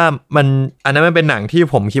มว่ามันอันนั้นมันเป็นหนังที่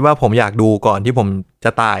ผมคิดว่าผมอยากดูก่อนที่ผมจ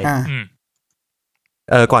ะตาย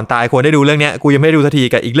ก่อนตายควรได้ดูเรื่องเนี้ยกูยังไม่ได้ดูสักที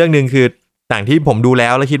กับอีกเรื่องนึงคือหนังที่ผมดูแล้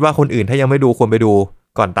วคิดว่าคนอื่นถ้ายังไม่ดูควรไปดู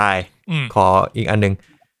ก่อนตายขออีกอันนึง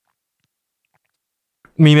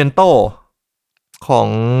มีเมนโตของ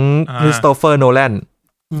คริสโตเฟอร์โนแลน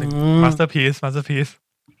masterpiece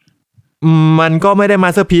มันก็ไม่ได้มา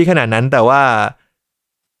สเตอร์พีซขนาดนั้นแต่ว่า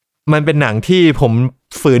มันเป็นหนังที่ผม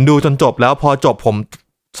ฝืนดูจนจบแล้วพอจบผม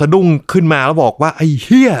สะดุ้งขึ้นมาแล้วบอกว่าไอ้เ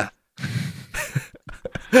หี้ย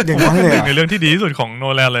อย่างนั้นเลย หนึ่งในเรื่องที่ดีที่สุดของโน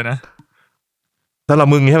แลนเลยนะ สำหรับ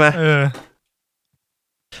มึงใช่ไหม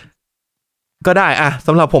ก็ได้อะส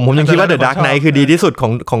ำหรับผมยังคิดว่า The Dark Knight คือดีที่สุด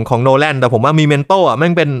ของโนแลนแต่ผมว่ามีเมนโตอ่ะแม่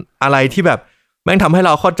งเป็นอะไรที่แบบแม่งทำให้เร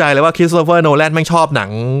าเข้าใจเลยว่าคริสโตเฟอร์โนแลนแม่งชอบ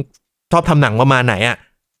ทำหนังประมาณไหนอ่ะ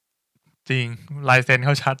จริงลายเซ็นเข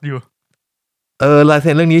าชัดอยู่ลายเซ็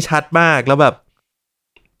นเรื่องนี้ชัดมากแล้วแบบ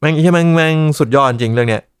แม่งสุดยอดจริงเรื่อง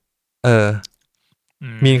เนี้ย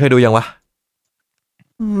มีนเคยดูยังวะ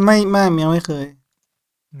ไม่ยังไม่เคย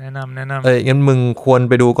แนะนำงั้นมึงควร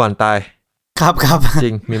ไปดูก่อนตายครับจ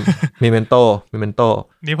ริงมีเมนโต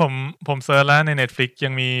นี่ผมเซิร์ชแล้วใน Netflix ยั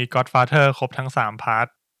งมี Godfather ครบทั้ง3พาร์ท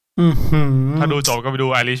ถ้าดูจบก็ไปดู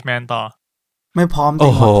Irishman ต่อไม่พร้อมจริง โ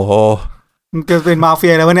อ้โหมันจะเป็นมาเฟี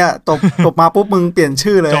ยแล้ววะเนี่ยตบมาปุ๊บมึงเปลี่ยน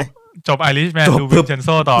ชื่อเลยจบ Irishman ดู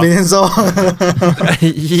Vincenzo ต่อ Vincenzo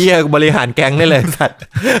เหี้ยบริหารแก๊งได้เลยสัตว์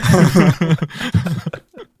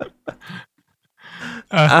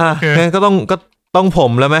งั้นก็ต้องผ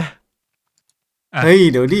มแล้วไหมเฮ้ย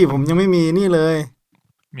เดี๋ยวดิผมยังไม่มีนี่เลย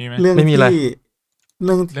มีไหมเรื่อง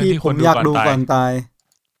ที่ผมอยากดูก่อนตาย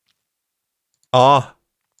อ๋อ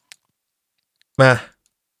มา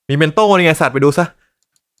มีเมนโต้นี่ไงสัตว์ไปดูซะ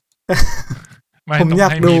ผมอยา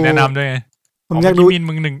กดูแนะนำด้วยไงผมอยากดูมิน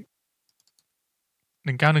มึง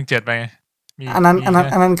1917ไปอัน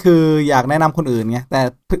นั้นคืออยากแนะนำคนอื่นไงแต่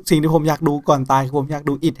สิ่งที่ผมอยากดูก่อนตายคือผมอยาก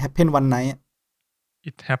ดู It Happen One Night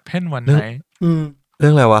It Happen One Night เรื่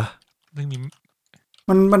องอะไรวะเรื่องนี้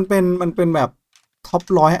มันเป็นแบบท็อป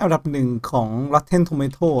100อันดับ1ของ Rotten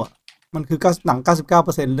Tomato อ่ะมันคือหนัง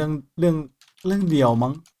 99% เรื่องเดียวมั้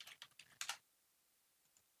ง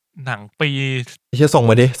หนังปีส่ง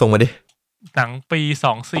มาดิหนังปี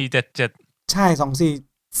2477ใช่2477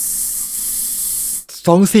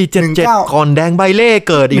ก่อนแดงใบเล่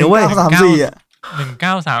เกิดอีกนะเว้ย1934อ่ะ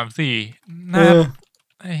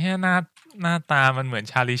1934ไอ้เหี้ยหน้าตามันเหมือน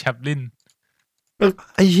ชาลีแชปลิน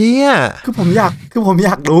ไอ้เหี้ยคือผมอย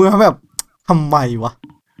ากรู้นะแบบทำไมวะ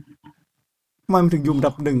มันถึงยุ่ง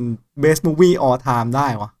ดับ1 Best Movie All Time ได้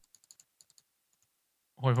วะ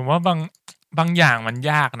โอ้ยผมว่าบางอย่างมัน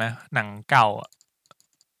ยากนะหนังเก่าอ่ะ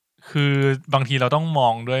คือบางทีเราต้องมอ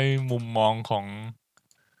งด้วยมุมมองของ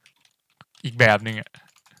อีกแบบนึงอ่ะ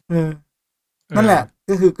นั่นแหละ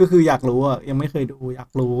ก็คืออยากรู้อ่ะยังไม่เคยดูอยาก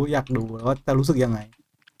ดูแล้วว่าจะรู้สึกยังไง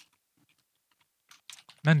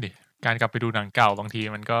นั่นดิการกลับไปดูหนังเก่าบางที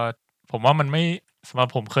มันก็ผมว่ามันไม่สำหรับ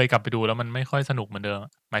ผมเคยกลับไปดูแล้วมันไม่ค่อยสนุกเหมือนเดิม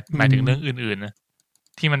หมายถึงเรื่องอื่นๆนะ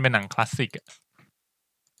ที่มันเป็นหนังคลาสสิกอ่ะ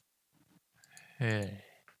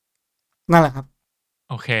นั่นแหละครับ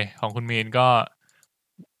โอเคของคุณมีนก็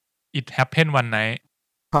It Happen One Night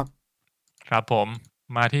ครับผม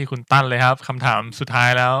มาที่คุณตั้นเลยครับคำถามสุดท้าย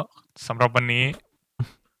แล้วสำหรับวันนี้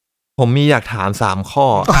ผมมีอยากถาม3ข้อ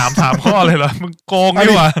ถาม3ข้อเลยเหรอมึงโกง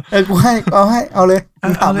นี่หว่ากูเอาเลย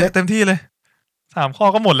ถามเลยเต็มที่เลย3ข้อ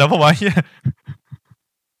ก็หมดแล้วป่าววะเหี้ย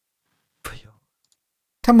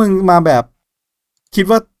ถ้ามึงมาแบบคิด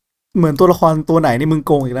ว่าเหมือนตัวละครตัวไหนนี่มึงโ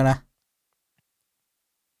กงอีกแล้วนะ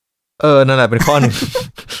นั่นแหละเป็นข้อนึง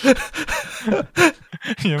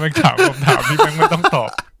เหี้ยแม่งถามคำถามที่แม่งไม่ต้องตอบ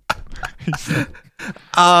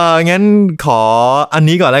งั้นขออัน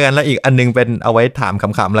นี้ก่อนแล้วกันแล้วอีกอันนึงเป็นเอาไว้ถามข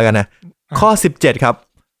ำๆแล้วกันนะข้อ17ครับ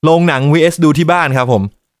โรงหนัง vs ดูที่บ้านครับผม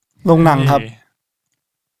โรงหนังครับ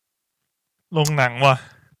โรงหนังว่ะ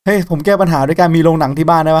เฮ้ยผมแก้ปัญหาด้วยการมีโรงหนังที่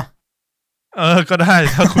บ้านได้ปะก็ได้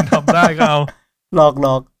ถ้าคุณทำได้ก็เอาหล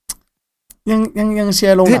อกยังเชี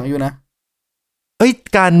ยร์โรงหนังอยู่นะ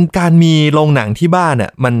การมีโรงหนังที่บ้านอ่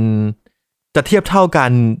ะมันจะเทียบเท่ากั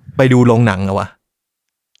นไปดูโรงหนังเหรอวะ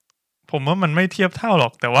ผมว่ามันไม่เทียบเท่าหรอ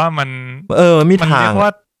กแต่ว่ามันมีทาง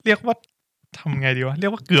เรียกว่าทำไงดีวะเรีย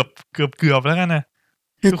กว่าเกือบแล้วกันนะ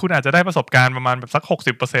คือคุณอาจจะได้ประสบการณ์ประมาณแบบสัก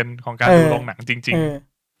 60% ของการดูโรงหนังจริง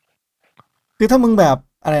ๆคือถ้ามึงแบบ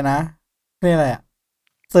อะไรนะเรียกอะไรอะ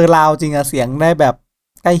เซอร์ราวจริงอะเสียงได้แบบ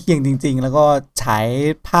ใกล้เคียงจริงๆแล้วก็ฉาย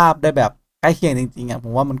ภาพได้แบบใกล้เคียงจริงๆอะผ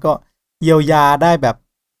มว่ามันก็เยียวยาได้แบบ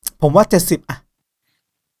ผมว่า70อะ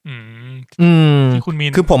ที่คุณมี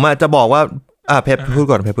คือผมอาจจะบอกว่าเพชรพูด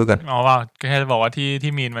ก่อนอ๋อว่าแค่จะบอกว่า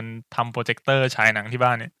ที่มีนมันทำโปรเจคเตอร์ฉายหนังที่บ้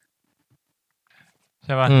านเนี่ยใ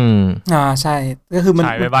ช่ป่ะใช่ก็คือมันฉ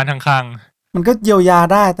ายไปบ้านข้างๆมันก็เยียวยา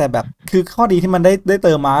ได้แต่แบบคือข้อดีที่มันได้เ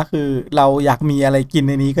ติมมาคือเราอยากมีอะไรกินใ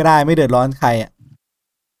นนี้ก็ได้ไม่เดือดร้อนใครอ่ะ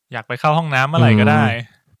อยากไปเข้าห้องน้ำเมื่อไหร่ก็ได้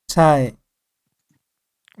ใช่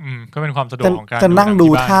ก็เป็นความสะดวกของการจะนั่งดู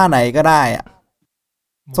ท่าไหนก็ได้อ่ะ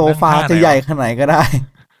โซฟาจะใหญ่ขนาดไหนก็ได้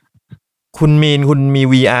คุณมี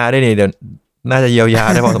VR ได้เนี่ยเดี๋ยวน่าจะเยียวยา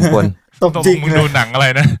ได้พอสมควรตบจริงมึงดูหนังอะไร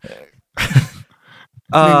นะ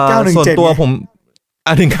 1917 ส่วนตัวผม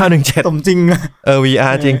1917 สมจริงนะ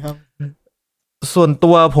VR จริง ครับ ส่วน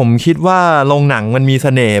ตัวผมคิดว่าโรงหนังมันมีเส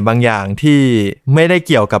น่ห์บางอย่างที่ไม่ได้เ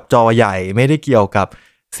กี่ยวกับจอใหญ่ ไม่ได้เกี่ยวกับ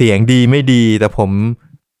เสียงดีไม่ดี แต่ผม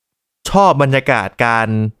ชอบบรรยากาศการ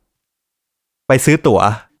ไปซื้อตั๋ว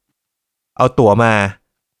เอาตั๋วมา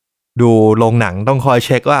ดูโรงหนังต้องคอยเ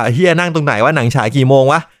ช็คว่าเฮียนั่งตรงไหนว่าหนังฉายกี่โมง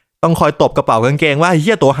วะต้องคอยตบกระเป๋ากางเกงว่าเ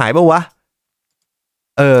ฮียตั๋วหายป่าววะ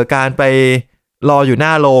การไปรออยู่หน้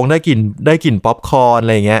าโรงได้กลิ่นป๊อปคอร์นอะ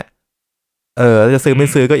ไรเงี้ยจะซื้อไม่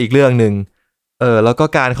ซื้อก็อีกเรื่องนึงแล้วก็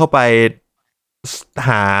การเข้าไปห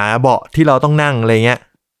าเบาะที่เราต้องนั่งอะไรเงี้ย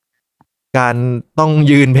การต้อง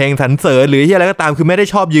ยืนเพลงสรรเสริญหรือที่อะไรก็ตามคือไม่ได้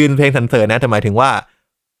ชอบยืนเพลงสรรเสริญนะแต่หมายถึงว่า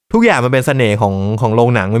ทุกอย่างมันเป็นเสน่ห์ของโรง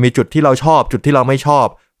หนังมันมีจุดที่เราชอบจุดที่เราไม่ชอบ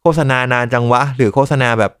โฆษณานานจังวะหรือโฆษณา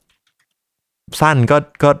แบบสั้น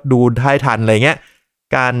ก็ดูได้ทันอะไรเงี้ย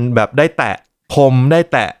การแบบได้แตะพรมได้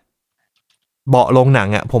แตะเบาะโรงหนัง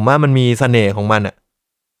อ่ะผมว่ามันมีเสน่ห์ของมันอ่ะ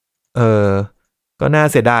ก็น่า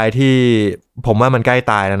เสียดายที่ผมว่ามันใกล้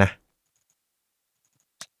ตายแล้วนะ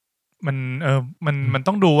มัน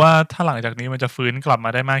ต้องดูว่าถ้าหลังจากนี้มันจะฟื้นกลับมา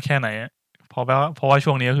ได้มากแค่ไหนเพราะว่า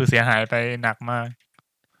ช่วงนี้ก็คือเสียหายไปหนักมาก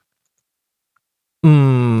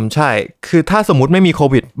ใช่คือถ้าสมมุติไม่มีโค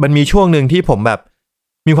วิดมันมีช่วงหนึ่งที่ผมแบบ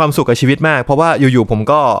มีความสุขกับชีวิตมากเพราะว่าอยู่ๆผม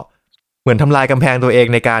ก็เหมือนทำลายกำแพงตัวเอง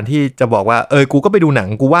ในการที่จะบอกว่ากูก็ไปดูหนัง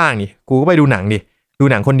กูว่างนี่กูก็ไปดูหนังดิดู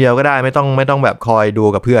หนังคนเดียวก็ได้ไม่ต้องแบบคอยดู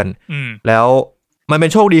กับเพื่อนแล้วมันเป็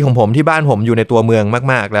นโชคดีของผมที่บ้านผมอยู่ในตัวเมือง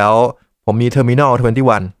มากๆแล้วผมมี Terminal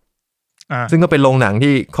 21ซึ่งก็เป็นโรงหนัง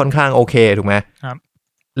ที่ค่อนข้างโอเคถูกไหมครับ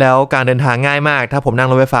แล้วการเดินทางง่ายมากถ้าผมนั่ง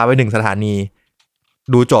รถไฟฟ้าไว้1 สถานี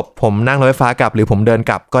ดูจบผมนั่งรถไฟฟ้ากลับหรือผมเดิน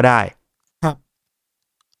กลับก็ได้ครับ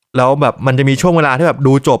แล้วแบบมันจะมีช่วงเวลาที่แบบ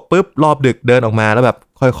ดูจบปุ๊บรอบดึกเดินออกมาแล้วแบบ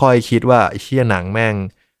ค่อยๆคิดว่าเหี้ยหนังแม่ง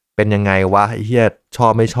เป็นยังไงวะเหี้ยชอ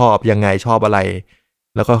บไม่ชอบยังไงชอบอะไร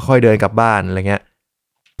แล้วก็ค่อยเดินกลับบ้านอะไรเงี้ย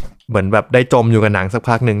เหมือนแบบได้จมอยู่กับหนังสัก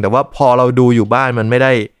พักหนึ่งแต่ว่าพอเราดูอยู่บ้านมันไม่ไ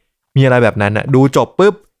ด้มีอะไรแบบนั้นนะดูจบ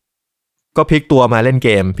ปุ๊บก็พลิกตัวมาเล่นเก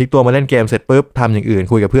มเสร็จปุ๊บทำอย่างอื่น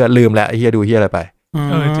คุยกับเพื่อนลืมแล้วเฮียดูเฮียอะไรไป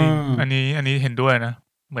จริงอันนี้เห็นด้วยนะ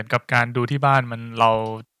เหมือนกับการดูที่บ้านมันเรา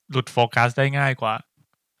หลุดโฟกัสได้ง่ายกว่า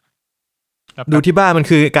ดูที่บ้านมัน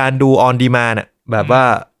คือการดูออนดีมานด์น่ะแบบว่า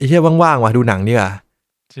เฮียว่างๆว่ะดูหนังนี่ว่ะ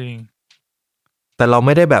จริงแต่เราไ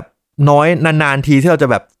ม่ได้แบบน้อยนานๆทีที่เราจะ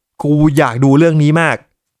แบบกูอยากดูเรื่องนี้มาก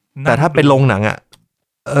แต่ถ้าเป็นโรงหนังอ่ะ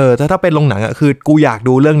ถ้าเป็นโรงหนังอ่ะคือกูอยาก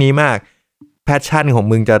ดูเรื่องนี้มากแพชชั่นของ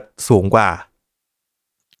มึงจะสูงกว่า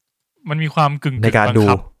มันมีความกึ่งในการดู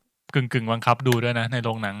กึ่งบังคับดูด้วยนะในโร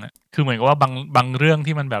งหนังอ่ะคือเหมือนกับว่าบางเรื่อง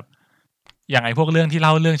ที่มันแบบอย่างไอ้พวกเรื่องที่เล่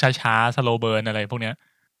าเรื่องช้าๆสโลว์เบิร์นอะไรพวกเนี้ย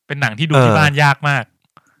เป็นหนังที่ดูที่บ้านยากมาก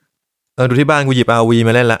ดูที่บ้านกูหยิบ RV ม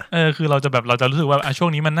าเล่นละคือเราจะรู้สึกว่าช่วง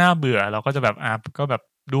นี้มันน่าเบื่อเราก็จะแบบก็แบบ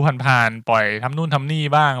ดูผ่านๆปล่อยทำนู่นทำนี่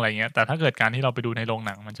บ้างอะไรเงี้ยแต่ถ้าเกิดการที่เราไปดูในโรงห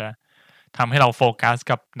นังมันจะทำให้เราโฟกัส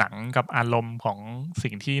กับหนังกับอารมณ์ของ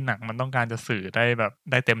สิ่งที่หนังมันต้องการจะสื่อได้แบบ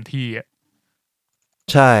ได้เต็มที่อ่ะ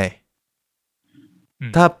ใช่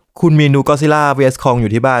ถ้าคุณมีนูก็อดซิลล่า vs Kong อ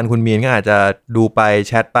ยู่ที่บ้านคุณมีนก็อาจจะดูไปแ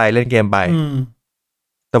ชทไปเล่นเกมไป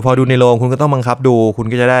แต่พอดูในโรงคุณก็ต้องบังคับดูคุณ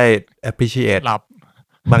ก็จะได้ appreciate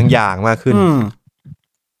บางอย่างมากขึ้น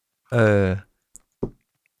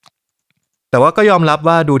แต่ว่าก็ยอมรับ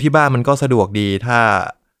ว่าดูที่บ้านมันก็สะดวกดีถ้า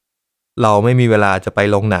เราไม่มีเวลาจะไป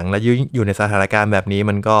โรงหนังและอยู่ในสถานการณ์แบบนี้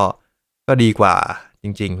มันก็ดีกว่าจ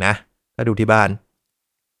ริงๆนะถ้าดูที่บ้าน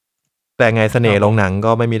แต่ไงเสน่ห์โรงหนัง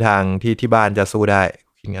ก็ไม่มีทางที่บ้านจะสู้ได้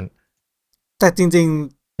คิดงั้นแต่จริง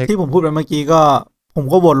ๆที่ผมพูดไปเมื่อกี้ก็ผม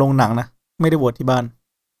ก็โหวตโรงหนังนะไม่ได้โหวตที่บ้าน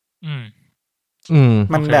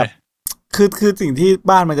มันแบบคือสิ่งที่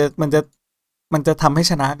บ้านมันจะทำให้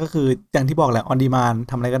ชนะก็คืออย่างที่บอกแหละออนดีมานด์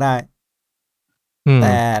ทำอะไรก็ได้แ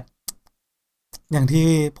ต่อย่างที่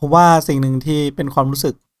ผมว่าสิ่งหนึ่งที่เป็นความรู้สึ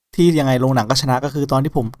กที่ยังไงโรงหนังก็ชนะก็คือตอน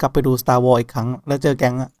ที่ผมกลับไปดู Star Wars อีกครั้งแล้วเจอแ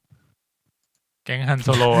ก๊งฮันโซ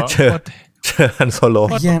โลเจอฮันโซโล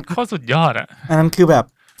โคตรสุดยอดอ่ะอันนั้นคือแบบ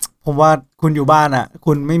ผมว่าคุณอยู่บ้านอ่ะ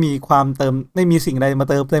คุณไม่มีความไม่มีสิ่งใดมา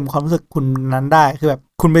เติมเต็มความรู้สึกคุณนั้นได้คือแบบ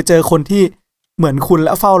คุณไปเจอคนที่เหมือนคุณแ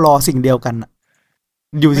ล้วเฝ้ารอสิ่งเดียวกัน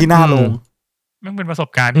อยู่ที่หน้าโรงมันเป็นประสบ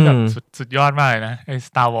การณ์ที่แบบสุดยอดมากเลยนะไอ้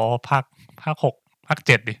Star Wars ภาค6ภาค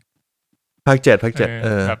7ดิภาค7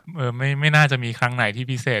แบบไม่น่าจะมีครั้งไหนที่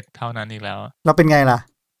พิเศษเท่านั้นอีกแล้วเราเป็นไงล่ะ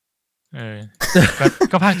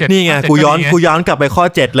ก็ภาค7นี่ไงกูย้อนกลับไปข้อ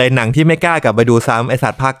7เลยหนังที่ไม่กล้ากลับไปดูซ้ำไอ้สั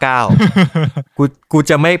ตว์ภาค9กู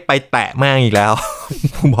จะไม่ไปแตะแม่งอีกแล้ว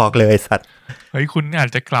กูบอกเลยสัตว์เฮ้ยคุณอาจ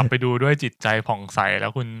จะกลับไปดูด้วยจิตใจผ่องใสแล้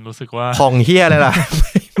วคุณรู้สึกว่าผ่องเหี้ยอะไรล่ะ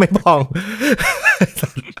ไม่ผ่อง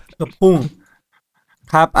กระพุ่ง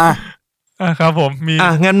ครับครับผมมี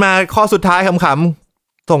งั้นมาข้อสุดท้ายข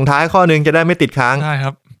ำ ส่งท้ายข้อนึงจะได้ไม่ติดค้างได้ค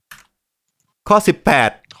รับข้อ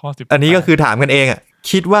18ข้อ18อันนี้ก็คือถามกันเองอ่ะ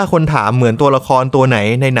คิดว่าคนถามเหมือนตัวละครตัวไหน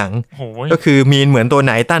ในหนังก็คือมีนเหมือนตัวไ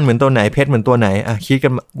หนตั้นเหมือนตัวไหนเพชรเหมือนตัวไหนอ่ะคิดกั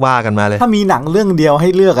นว่ากันมาเลยถ้ามีหนังเรื่องเดียวให้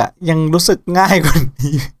เลือกอ่ะยังรู้สึกง่ายกว่า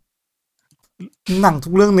นี้หนังทุ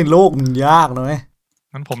กเรื่องในโลกมันยากนะเว้ย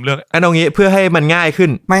งั้นผมเลือกเอางี้เพื่อให้มันง่ายขึ้น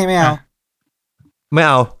ไม่เ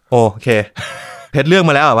อาโอเคเพชรเลือก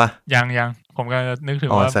มาแล้วเหรอวะยังผมก็นึกถึง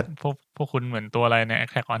ว่าพวกคุณเหมือนตัวอะไรใน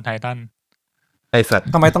Attack on Titan ไอ้สัตว์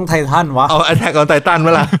ทำไมต้องไททันวะเอา Attack on Titan ม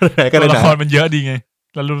าละตัวละครมันเยอะดีไง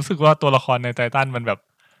เรารู้สึกว่าตัวละครในไททันมันแบบ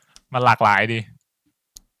มันหลากหลายดี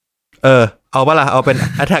เอาป่ะล่ะเอาเป็น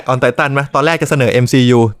Attack on Titan มั้ยตอนแรกจะเสนอ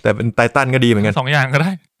MCU แต่เป็นไททันก็ดีเหมือนกัน2อย่างก็ไ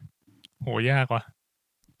ด้โหยากว่ะ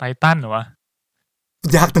ไททันเหรอวะ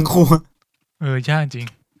ยากทั้งคู่ยากจริง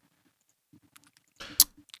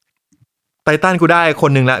ไททันกูได้ค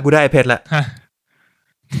นนึงละกูได้เพชรละ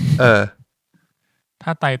ถ้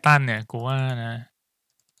าไททันเนี่ยกูว่านะ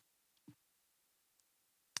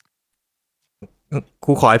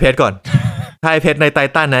กูขอไอ้เพชรก่อน ถ้าไอ้เพชรในไท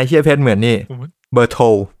ทันนะเหี้ยเพชรเหมือนนี่เบอร์โท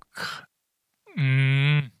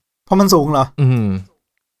เพราะมันสูงเหรอ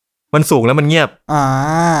มันสูงแล้วมันเงียบ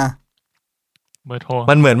เบอร์โท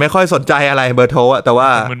มันเหมือนไม่ค่อยสนใจอะไรเบอร์โทอะแต่ว่า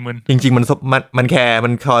จริงๆมันแคร์มั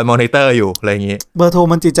นคอยมอนิเตอร์อยู่อะไรอย่างงี้เบอร์โท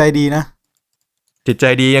มันจิตใจดีนะจิตใจ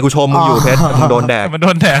ดีไงกูชมมึงอยู่เพชรมึงโดนแดกมันโด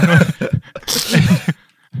นแดก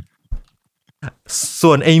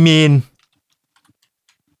ส่วนไอ้มีน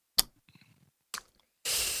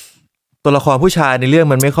ตัวละครผู้ชายในเรื่อง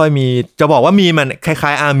มันไม่ค่อยมีจะบอกว่ามีมันคล้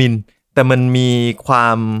ายๆอามินแต่มันมีควา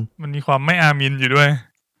มไม่อามินอยู่ด้วย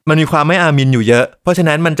มันมีความไม่อามินอยู่เยอะเพราะฉะ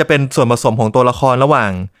นั้นมันจะเป็นส่วนผสมของตัวละครระหว่า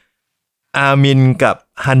งอามินกับ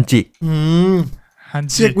ฮันจิ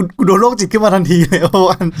เชี่ยกูโดนโรคจิตขึ้นมาทันทีเลย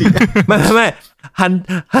ฮันจิไม่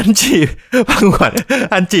ฮันจิฟังก่อน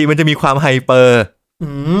ฮันจิมันจะมีความไฮเปอร์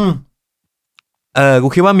กู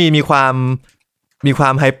คิดว่ามีควา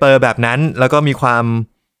มไฮเปอร์แบบนั้นแล้วก็มีความ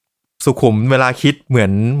สุขุมเวลาคิดเหมื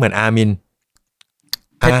อนอามิน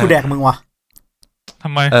เพชรกูแดกมึงวะท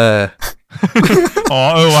ำไม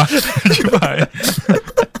วะชิบหาย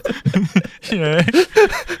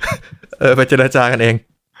ไปเจรจากันเอง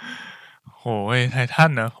โหยไททัน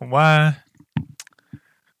เนอะผมว่า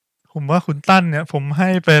คุณตั้นเนี่ยผมให้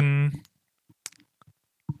เป็น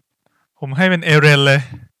เอเรนเลย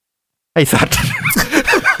ไอ้สัตว์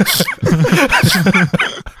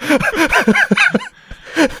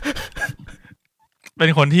เป็น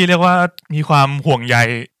คนที่เรียกว่ามีความห่วงใย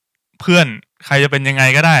เพื่อนใครจะเป็นยังไง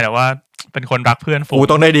ก็ได้แต่ว่าเป็นคนรักเพื่อนฝูงกู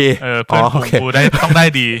ต้องได้ดีเพื่อนฝูงกูต้องได้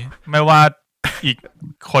ดีไม่ว่าอีก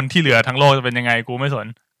คนที่เหลือทั้งโลกจะเป็นยังไงกูไม่สน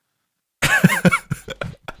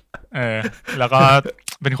แล้วก็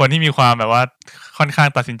เป็นคนที่มีความแบบว่าค่อนข้าง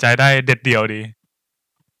ตัดสินใจได้เด็ดเดี่ยวดี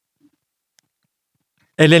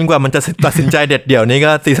เล่นกว่ามันจะตัดสินใจเด็ดเดี่ยวนี้ก็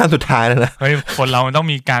ซีซั่นสุดท้ายแล้วนะเฮ้ยคนเรามันต้อง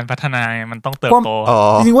มีการพัฒนามันต้องเติบโต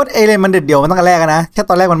จริงๆว่าเอเลนมันเด็ดเดี่ยวมันตั้งแต่แรกนะแค่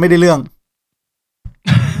ตอนแรกมันไม่ได้เรื่อง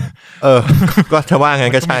ก็จะว่าไง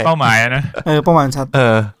ก็ใช่เป้าหมายนะเป้าหมายชัด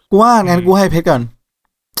กูว่างั้นกูให้เพชรก่อน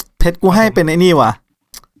เพชรกูให้เป็นไอ้นี่ว่ะ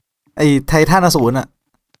ไอ้ไททันอสูรอ่ะ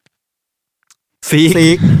ซี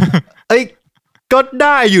กก็ไ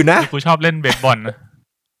ด้อยู่นะกูชอบเล่นเบสบอลนะ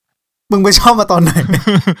มึงไปชอบมาตอนไหน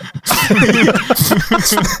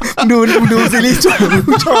ดูซีรีส์จบ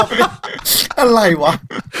มึงชอบอะไรวะ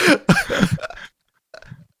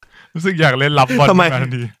รู้สึกอยากเล่นรับบอลทัน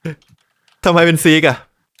ทีทำไมเป็นซีกอ่ะ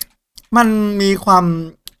มันมีความ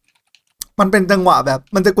มันเป็นจังหวะแบบ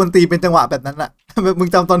มันจะกวนตีเป็นจังหวะแบบนั้นแหละแบบมึง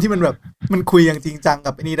จำตอนที่มันแบบมันคุยอย่างจริงจัง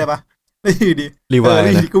กับไอ้นี่ได้ปะไม่ดีรีวาย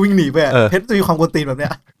ก็วิ่งหนีไปเพชรจะมีความกวนตีแบบเนี้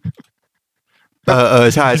ย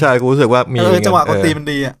ใช่กูรู้สึกว่ามีจังหวะกวนตีมัน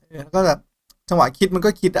ดีอ่ะก็แบบจังหวะคิดมันก็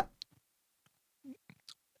คิดอ่ะ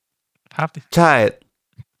ครับใช่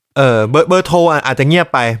เบอร์โทรอาจจะเงียบ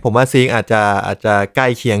ไปผมว่าซีกอาจจะใกล้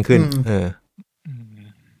เคียงขึ้น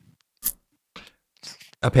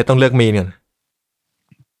เพชรต้องเลือกมีนก่อน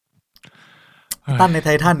ตั้นในไท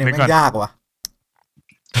ทันเนี่ยมันยากว่ะ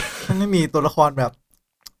มันไม่มีตัวละครแบบ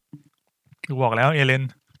กูบอกแล้วเอเลน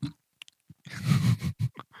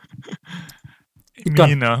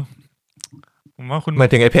มีนเหรอผมว่าคุณหมาย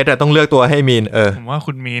ถึงไอ้เพชรอะต้องเลือกตัวให้มีนผมว่า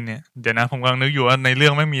คุณมีนเนี่ยเดี๋ยวนะผมกำลังนึกอยู่ว่าในเรื่อ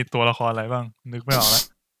งไม่มีตัวละครอะไรบ้างนึกไม่ออกแล้ว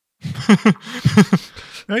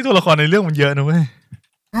เฮ้ยตัวละครในเรื่องมันเยอะนะเว้ย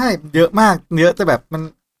ใช่เยอะมากเยอะแต่แบบมัน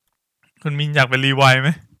คุณมีนอยากเป็นรีไวไหม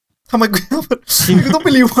ทำไมกูต้องเป็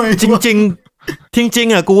นรีไวจริง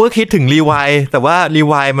อ่ะกูก็คิดถึงรีไวแต่ว่ารี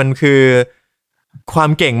ไวมันคือความ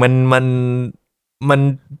เก่งมัน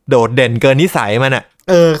โดดเด่นเกินนิสัยมันอ่ะ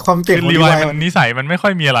ความเก่งของรีไวมันนิสัยมันไม่ค่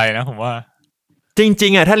อยมีอะไรนะผมว่าจริ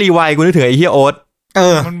งๆอ่ะถ้ารีไวกูนึกถึงไอ้เฮียโอ๊ต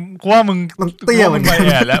มันกูว่ามึง มันเตี้ยเหมือนกัน ไป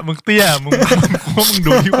แอดแล้วมึงเตี้ยมึงกูว่ามึง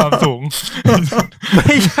ดูที่ความสูง ไ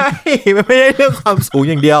ม่ใช่ มันไม่ใช่เรื่องความสูง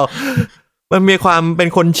อย่างเดียว มันมีความเป็น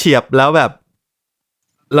คนเฉียบแล้วแบบ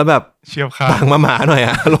เชียบขา ต่างมาหมาหน่อยอ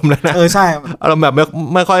ะอารมณ์นั้นนะ ใช่ อารมณ์แบบ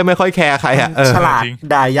ไม่ค่อยแคร์ใครอะฉลาด จริง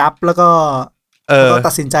ด่ายับแล้วก็ เออ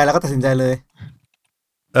ตัดสินใจแล้วก็ตัดสินใจเลย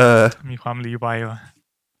มีความรีไวว่ะ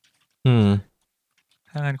อืม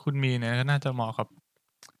ถ้างั้นคุณมีเนี่ยก็น่าจะเหมาะกับ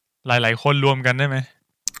หลายๆคนรวมกันได้ไหม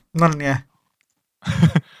นั่นไง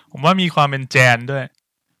ผมว่ามีความเป็นแจนด้วย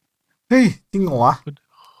เฮ้ยจริงเหรอวะ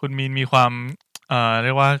คุณมีนมีความเรี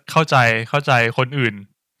ยกว่าเข้าใจคนอื่น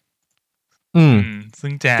อืม ซึ่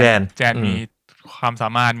งแจน อืม มีความสา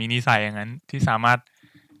มารถมีนิสัยอย่างนั้น ที่สามารถ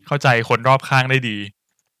เข้าใจคนรอบข้างได้ดี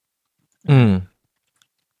อืม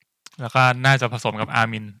แล้วก็น่าจะผสมกับอา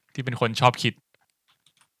มินที่เป็นคนชอบคิด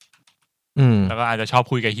อืม แล้วก็อาจจะชอบ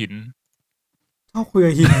คุยกับหิน ชอบคุย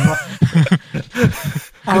กับหินวะ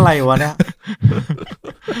อะไรวะเนี่ย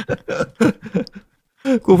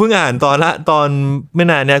กูเพิ่งอ่านตอนไม่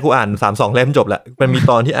นานเนี่ยกูอ่าน32 เล่มจบละมันมี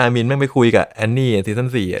ตอนที่อามินแม่งไปคุยกับแอนนี่ซีซั่น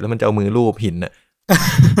 4แล้วมันจะเอามือลูบหินน่ะ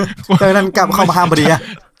แต่นั้นกลับเข้ามาห้ามพอดีอะ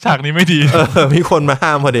ฉากนี้ไม่ดี มีคนมาห้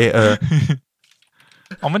ามพอดี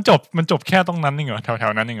อ๋อมันจบแค่ตรงนั้นเองเหรอแถ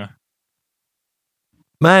วๆนั้นเองเหรอ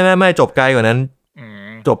ไม่จบไกลกว่านั้น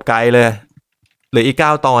จบไกลเลยเหลืออีก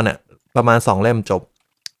9 ตอนอ่ะ ประมาณ2 เล่มจบ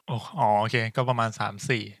อ๋อโอเคก็ประมาณ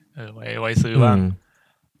3-4ไว้ซื้อบ้าง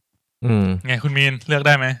ไงคุณมีนเลือกไ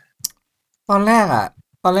ด้ไหม ตอนแรก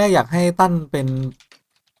อยากให้ตั้นเป็น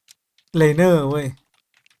เลเนอร์เว้ย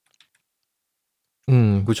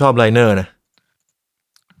กูชอบไลเนอร์นะ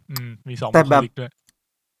มี2 แต่แบบ บุคลิกด้วย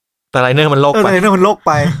แต่ไลเนอร์มันโลกไป เลเนอร์มันโลกไ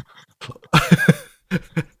ป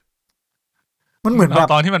มันเหมือนแบบ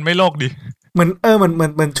ตอนที่มันไม่โลกดิ เหมื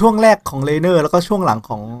อนช่วงแรกของเลเนอร์แล้วก็ช่วงหลัง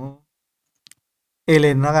ของเอเล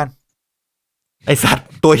นแล้วกัน ไอสัตว์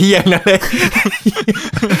ตัวเฮี้ยงนะเลย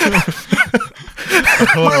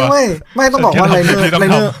โทษว่ะ ไม่ต้องบอกว่าไลเนอร์ ที่ต้อง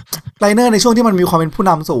ทำ ในช่วงที่มันมีความเป็นผู้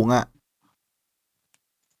นำสูงอะ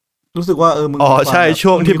รู้สึกว่ามึง อ๋อใช่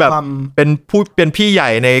ช่วงที่แบบ มีความ เป็นพี่ใหญ่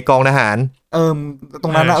ในกองทหาร ตร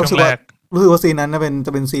งนั้นนะรู้สึกว่าซีนนั้นจ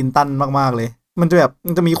ะเป็นซีนตั้นมากๆเลย มันจะแบบ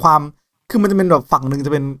มันจะมีความคือมันจะเป็นแบบฝั่งหนึ่งจ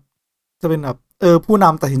ะเป็นแบบผู้น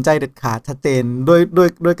ำตัดสินใจเด็ดขาดชัดเจน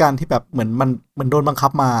ด้วยการที่แบบเหมือนโดนบังคั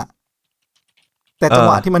บมา แต่จังห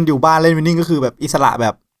วะที่มันอยู่บ้านเล่นวินนิ่งก็คือแบบอิสระแบ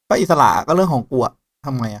บก็อิสระก็เรื่องของกูอะท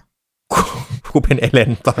ำไงอะ กูเป็นเอเลน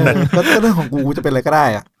ตอนนั้น ก็เรื่องของกูจะเป็นอะไรก็ได้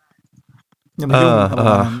อะอย่ามายุ่งกับ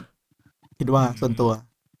มันคิดว่าส่วนตัว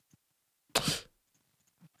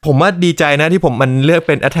ผมว่าดีใจนะที่มันเลือกเ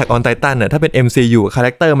ป็น Attack on Titan น่ะถ้าเป็น MCU คาแร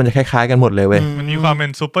คเตอร์มันจะคล้ายๆกันหมดเลยเว้ย มันมีความเป็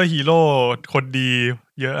นซูเปอร์ฮีโร่คนดี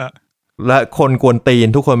เยอะอะ และคนกวนตีน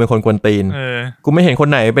ทุกคนเป็นคนกวนตีนกูไม่เห็นคน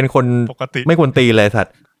ไหนเป็นคน ปกติ ไม่กวนตีนเลยสัต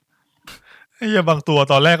ว์ ไอ้บางตัว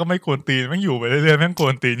ตอนแรกก็ไม่กวนตีนแม่งอยู่ไปเรื่อยๆแม่งก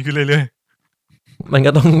วนตีนขึ้นเรื่อย มัน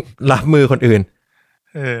ก็ต้องรับมือคนอื่น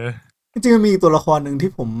จริงๆมันมีตัวละครหนึ่ง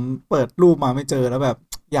ที่ผมเปิดรูปมาไม่เจอแล้วแบบ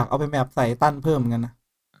อยากเอาไปแมปใส่ตั้นเพิ่มเหมือนกันนะ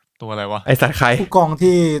ตัวอะไรวะ ไอสัตว์ใคร ผู้กอง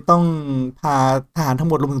ที่ต้องพาทหารทั้ง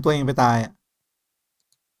หมดรวมถึงตัวเองไปตายอ่ะ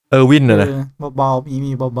วินน่ะนะ เบาๆ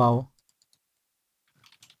มีเบา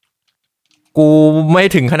กูไม่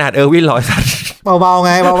ถึงขนาดวินหรอกไอ้สัตว์ ๆเบาๆไ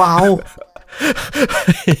งเบา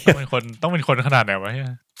ต้องเป็นคนขนาดไหนวะเนี่ย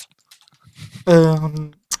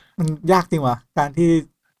ๆมันยากจริงว่ะการที่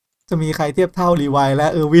จะมีใครเทียบเท่ารีไวและ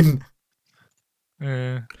วิน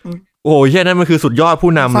โอ้ยเหี้ยนั่นมันคือสุดยอด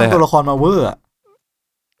ผู้นำ สร้า เล ง ย ตัวละครมาเวอร์อ่ะ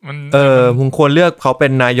มัน มึงควรเลือกเขาเป็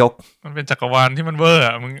นนายก มันเป็นจักรวาลที่มันเวอร์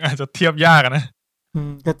อ่ะมึงอาจจะเทียบยากอะนะ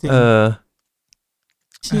ก็จริง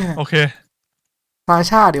เชี่ย โอเค ซา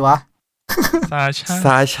ชาดิวะ ซา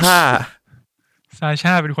ช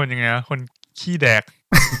าเป็นคนยังไงวะคนขี้แดก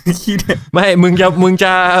ขี้เด็ก ไม่มึงจ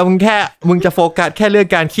ะโฟกัสแค่เรื่อง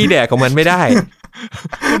การขี้แดกของมันไม่ได้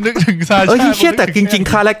นึกถึงซาชา เชี่ยแต่จริง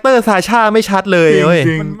ๆคาแรคเตอร์ซาชาไม่ชัดเลยเว้ย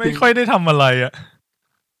มันไม่ค่อยได้ทำอะไรอ่ะ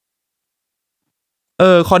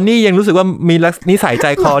คอนนี่ยังรู้สึกว่ามีนิสัยใจ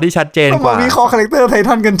คอที่ชัดเจนกว่า มีคอคาแรคเตอร์ไท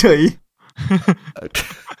ทันกันเฉย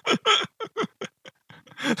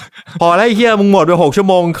พอแล้วไอ้เหี้ยมึงหมดไป6 ชั่ว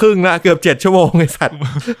โมงครึ่งละเกือบ7 ชั่วโมงไอ้สัตว์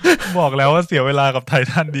บอกแล้วว่าเสียเวลากับไท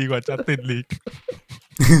ทันดีกว่าจัสติสลีก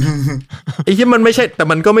ไอ้เหี้ยมันไม่ใช่แต่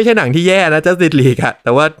มันก็ไม่ใช่หนังที่แย่นะจัสติสลีกอะแ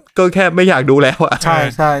ต่ว่าก็แค่ไม่อยากดูแล้วอะ ใ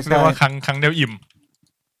ช่เรียกว่าครั้งเดียวอิ่ม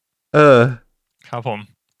ครับผม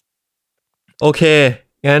โอเค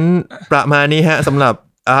งั้นประมาณนี้ฮะสำหรับ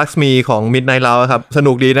Ask Me ของ Midnight Hour ครับส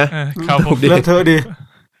นุกดีนะครับ ผม เลือกเธอดี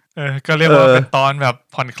ก็เรียกว่าเป็นตอนแบบ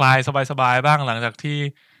ผ่อนคลายสบายๆบ้างหลังจากที่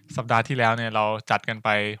สัปดาห์ที่แล้วเนี่ยเราจัดกันไป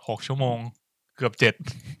6 ชั่วโมงเกือบ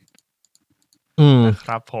7ค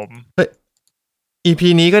รับผม EP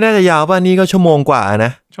นี้ก็น่าจะยาวป่ะนี่ก็ชั่วโมงกว่าน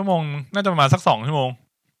ะชั่วโมงน่าจะประมาณสัก2 ชั่วโมง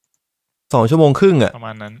2 ชั่วโมงครึ่งอะประม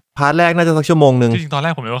าณนั้นพาร์ทแรกน่าจะสักชั่วโมงนึงจริงๆตอนแร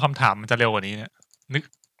กผมนึกว่าคำถามมันจะเร็วกว่านี้เนี่ยนึก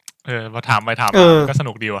พอถามไปถามมาก็ส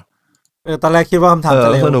นุกดีว่ะตอนแรกคิดว่าคำถามจะ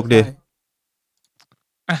เร็วสนุกดี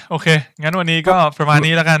โอเคงั้นวันนี้ก็ประมาณ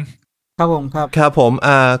นี้แล้วกันครับผมครับผม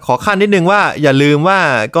ขอขั้นนิดนึงว่าอย่าลืมว่า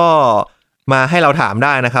ก็มาให้เราถามไ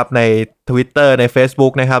ด้นะครับใน Twitter ใน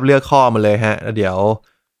Facebook นะครับเลือกข้อมาเลยฮะแล้วเดี๋ยว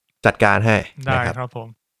จัดการให้ได้ครับผม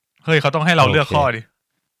เฮ้ยเขาต้องให้เราเลือกข้อดิ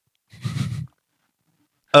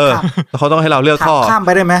เขาต้องให้เราเลือกข้อข้ามไป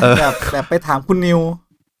ได้ไหมแบบไปถามคุณนิว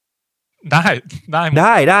ได้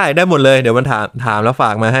หมดเลยเดี๋ยวมันถามแล้วฝ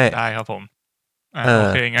ากมาให้ได้ครับผมโอ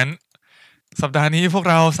เคงั้นสัปดาห์นี้พวก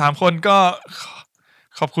เรา3 คนก็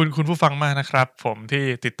ขอบคุณคุณผู้ฟังมากนะครับผมที่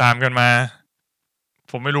ติดตามกันมา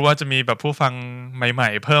ผมไม่รู้ว่าจะมีแบบผู้ฟังใหม่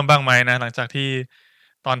ๆเพิ่มบ้างไหมนะหลังจากที่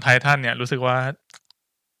ตอนไททันเนี่ยรู้สึกว่า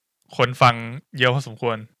คนฟังเยอะพอสมค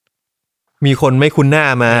วรมีคนไม่คุ้นหน้า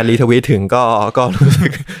มารีทวีตถึงก็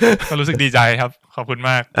รู้สึกดีใจครับขอบคุณ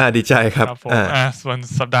มากดีใจครับผมส่วน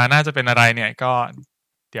สัปดาห์หน้าจะเป็นอะไรเนี่ยก็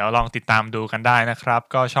เดี๋ยวลองติดตามดูกันได้นะครับ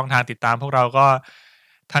ก็ช่องทางติดตามพวกเราก็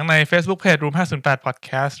ทั้งใน Facebook Page Room 508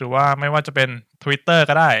 Podcast หรือว่าไม่ว่าจะเป็น Twitter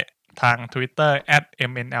ก็ได้ทาง Twitter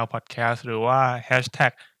 @MNLPodcast หรือว่า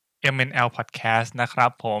 #MNLPodcast นะครั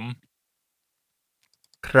บผม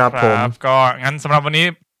ครับผมก็งั้นสำหรับวันนี้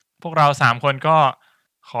พวกเรา3 คนก็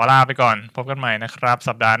ขอลาไปก่อนพบกันใหม่นะครับ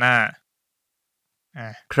สัปดาห์หน้า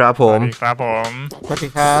ครับผมครับผมสวัสดี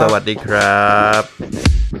ครับสวัสดีครั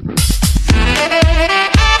บ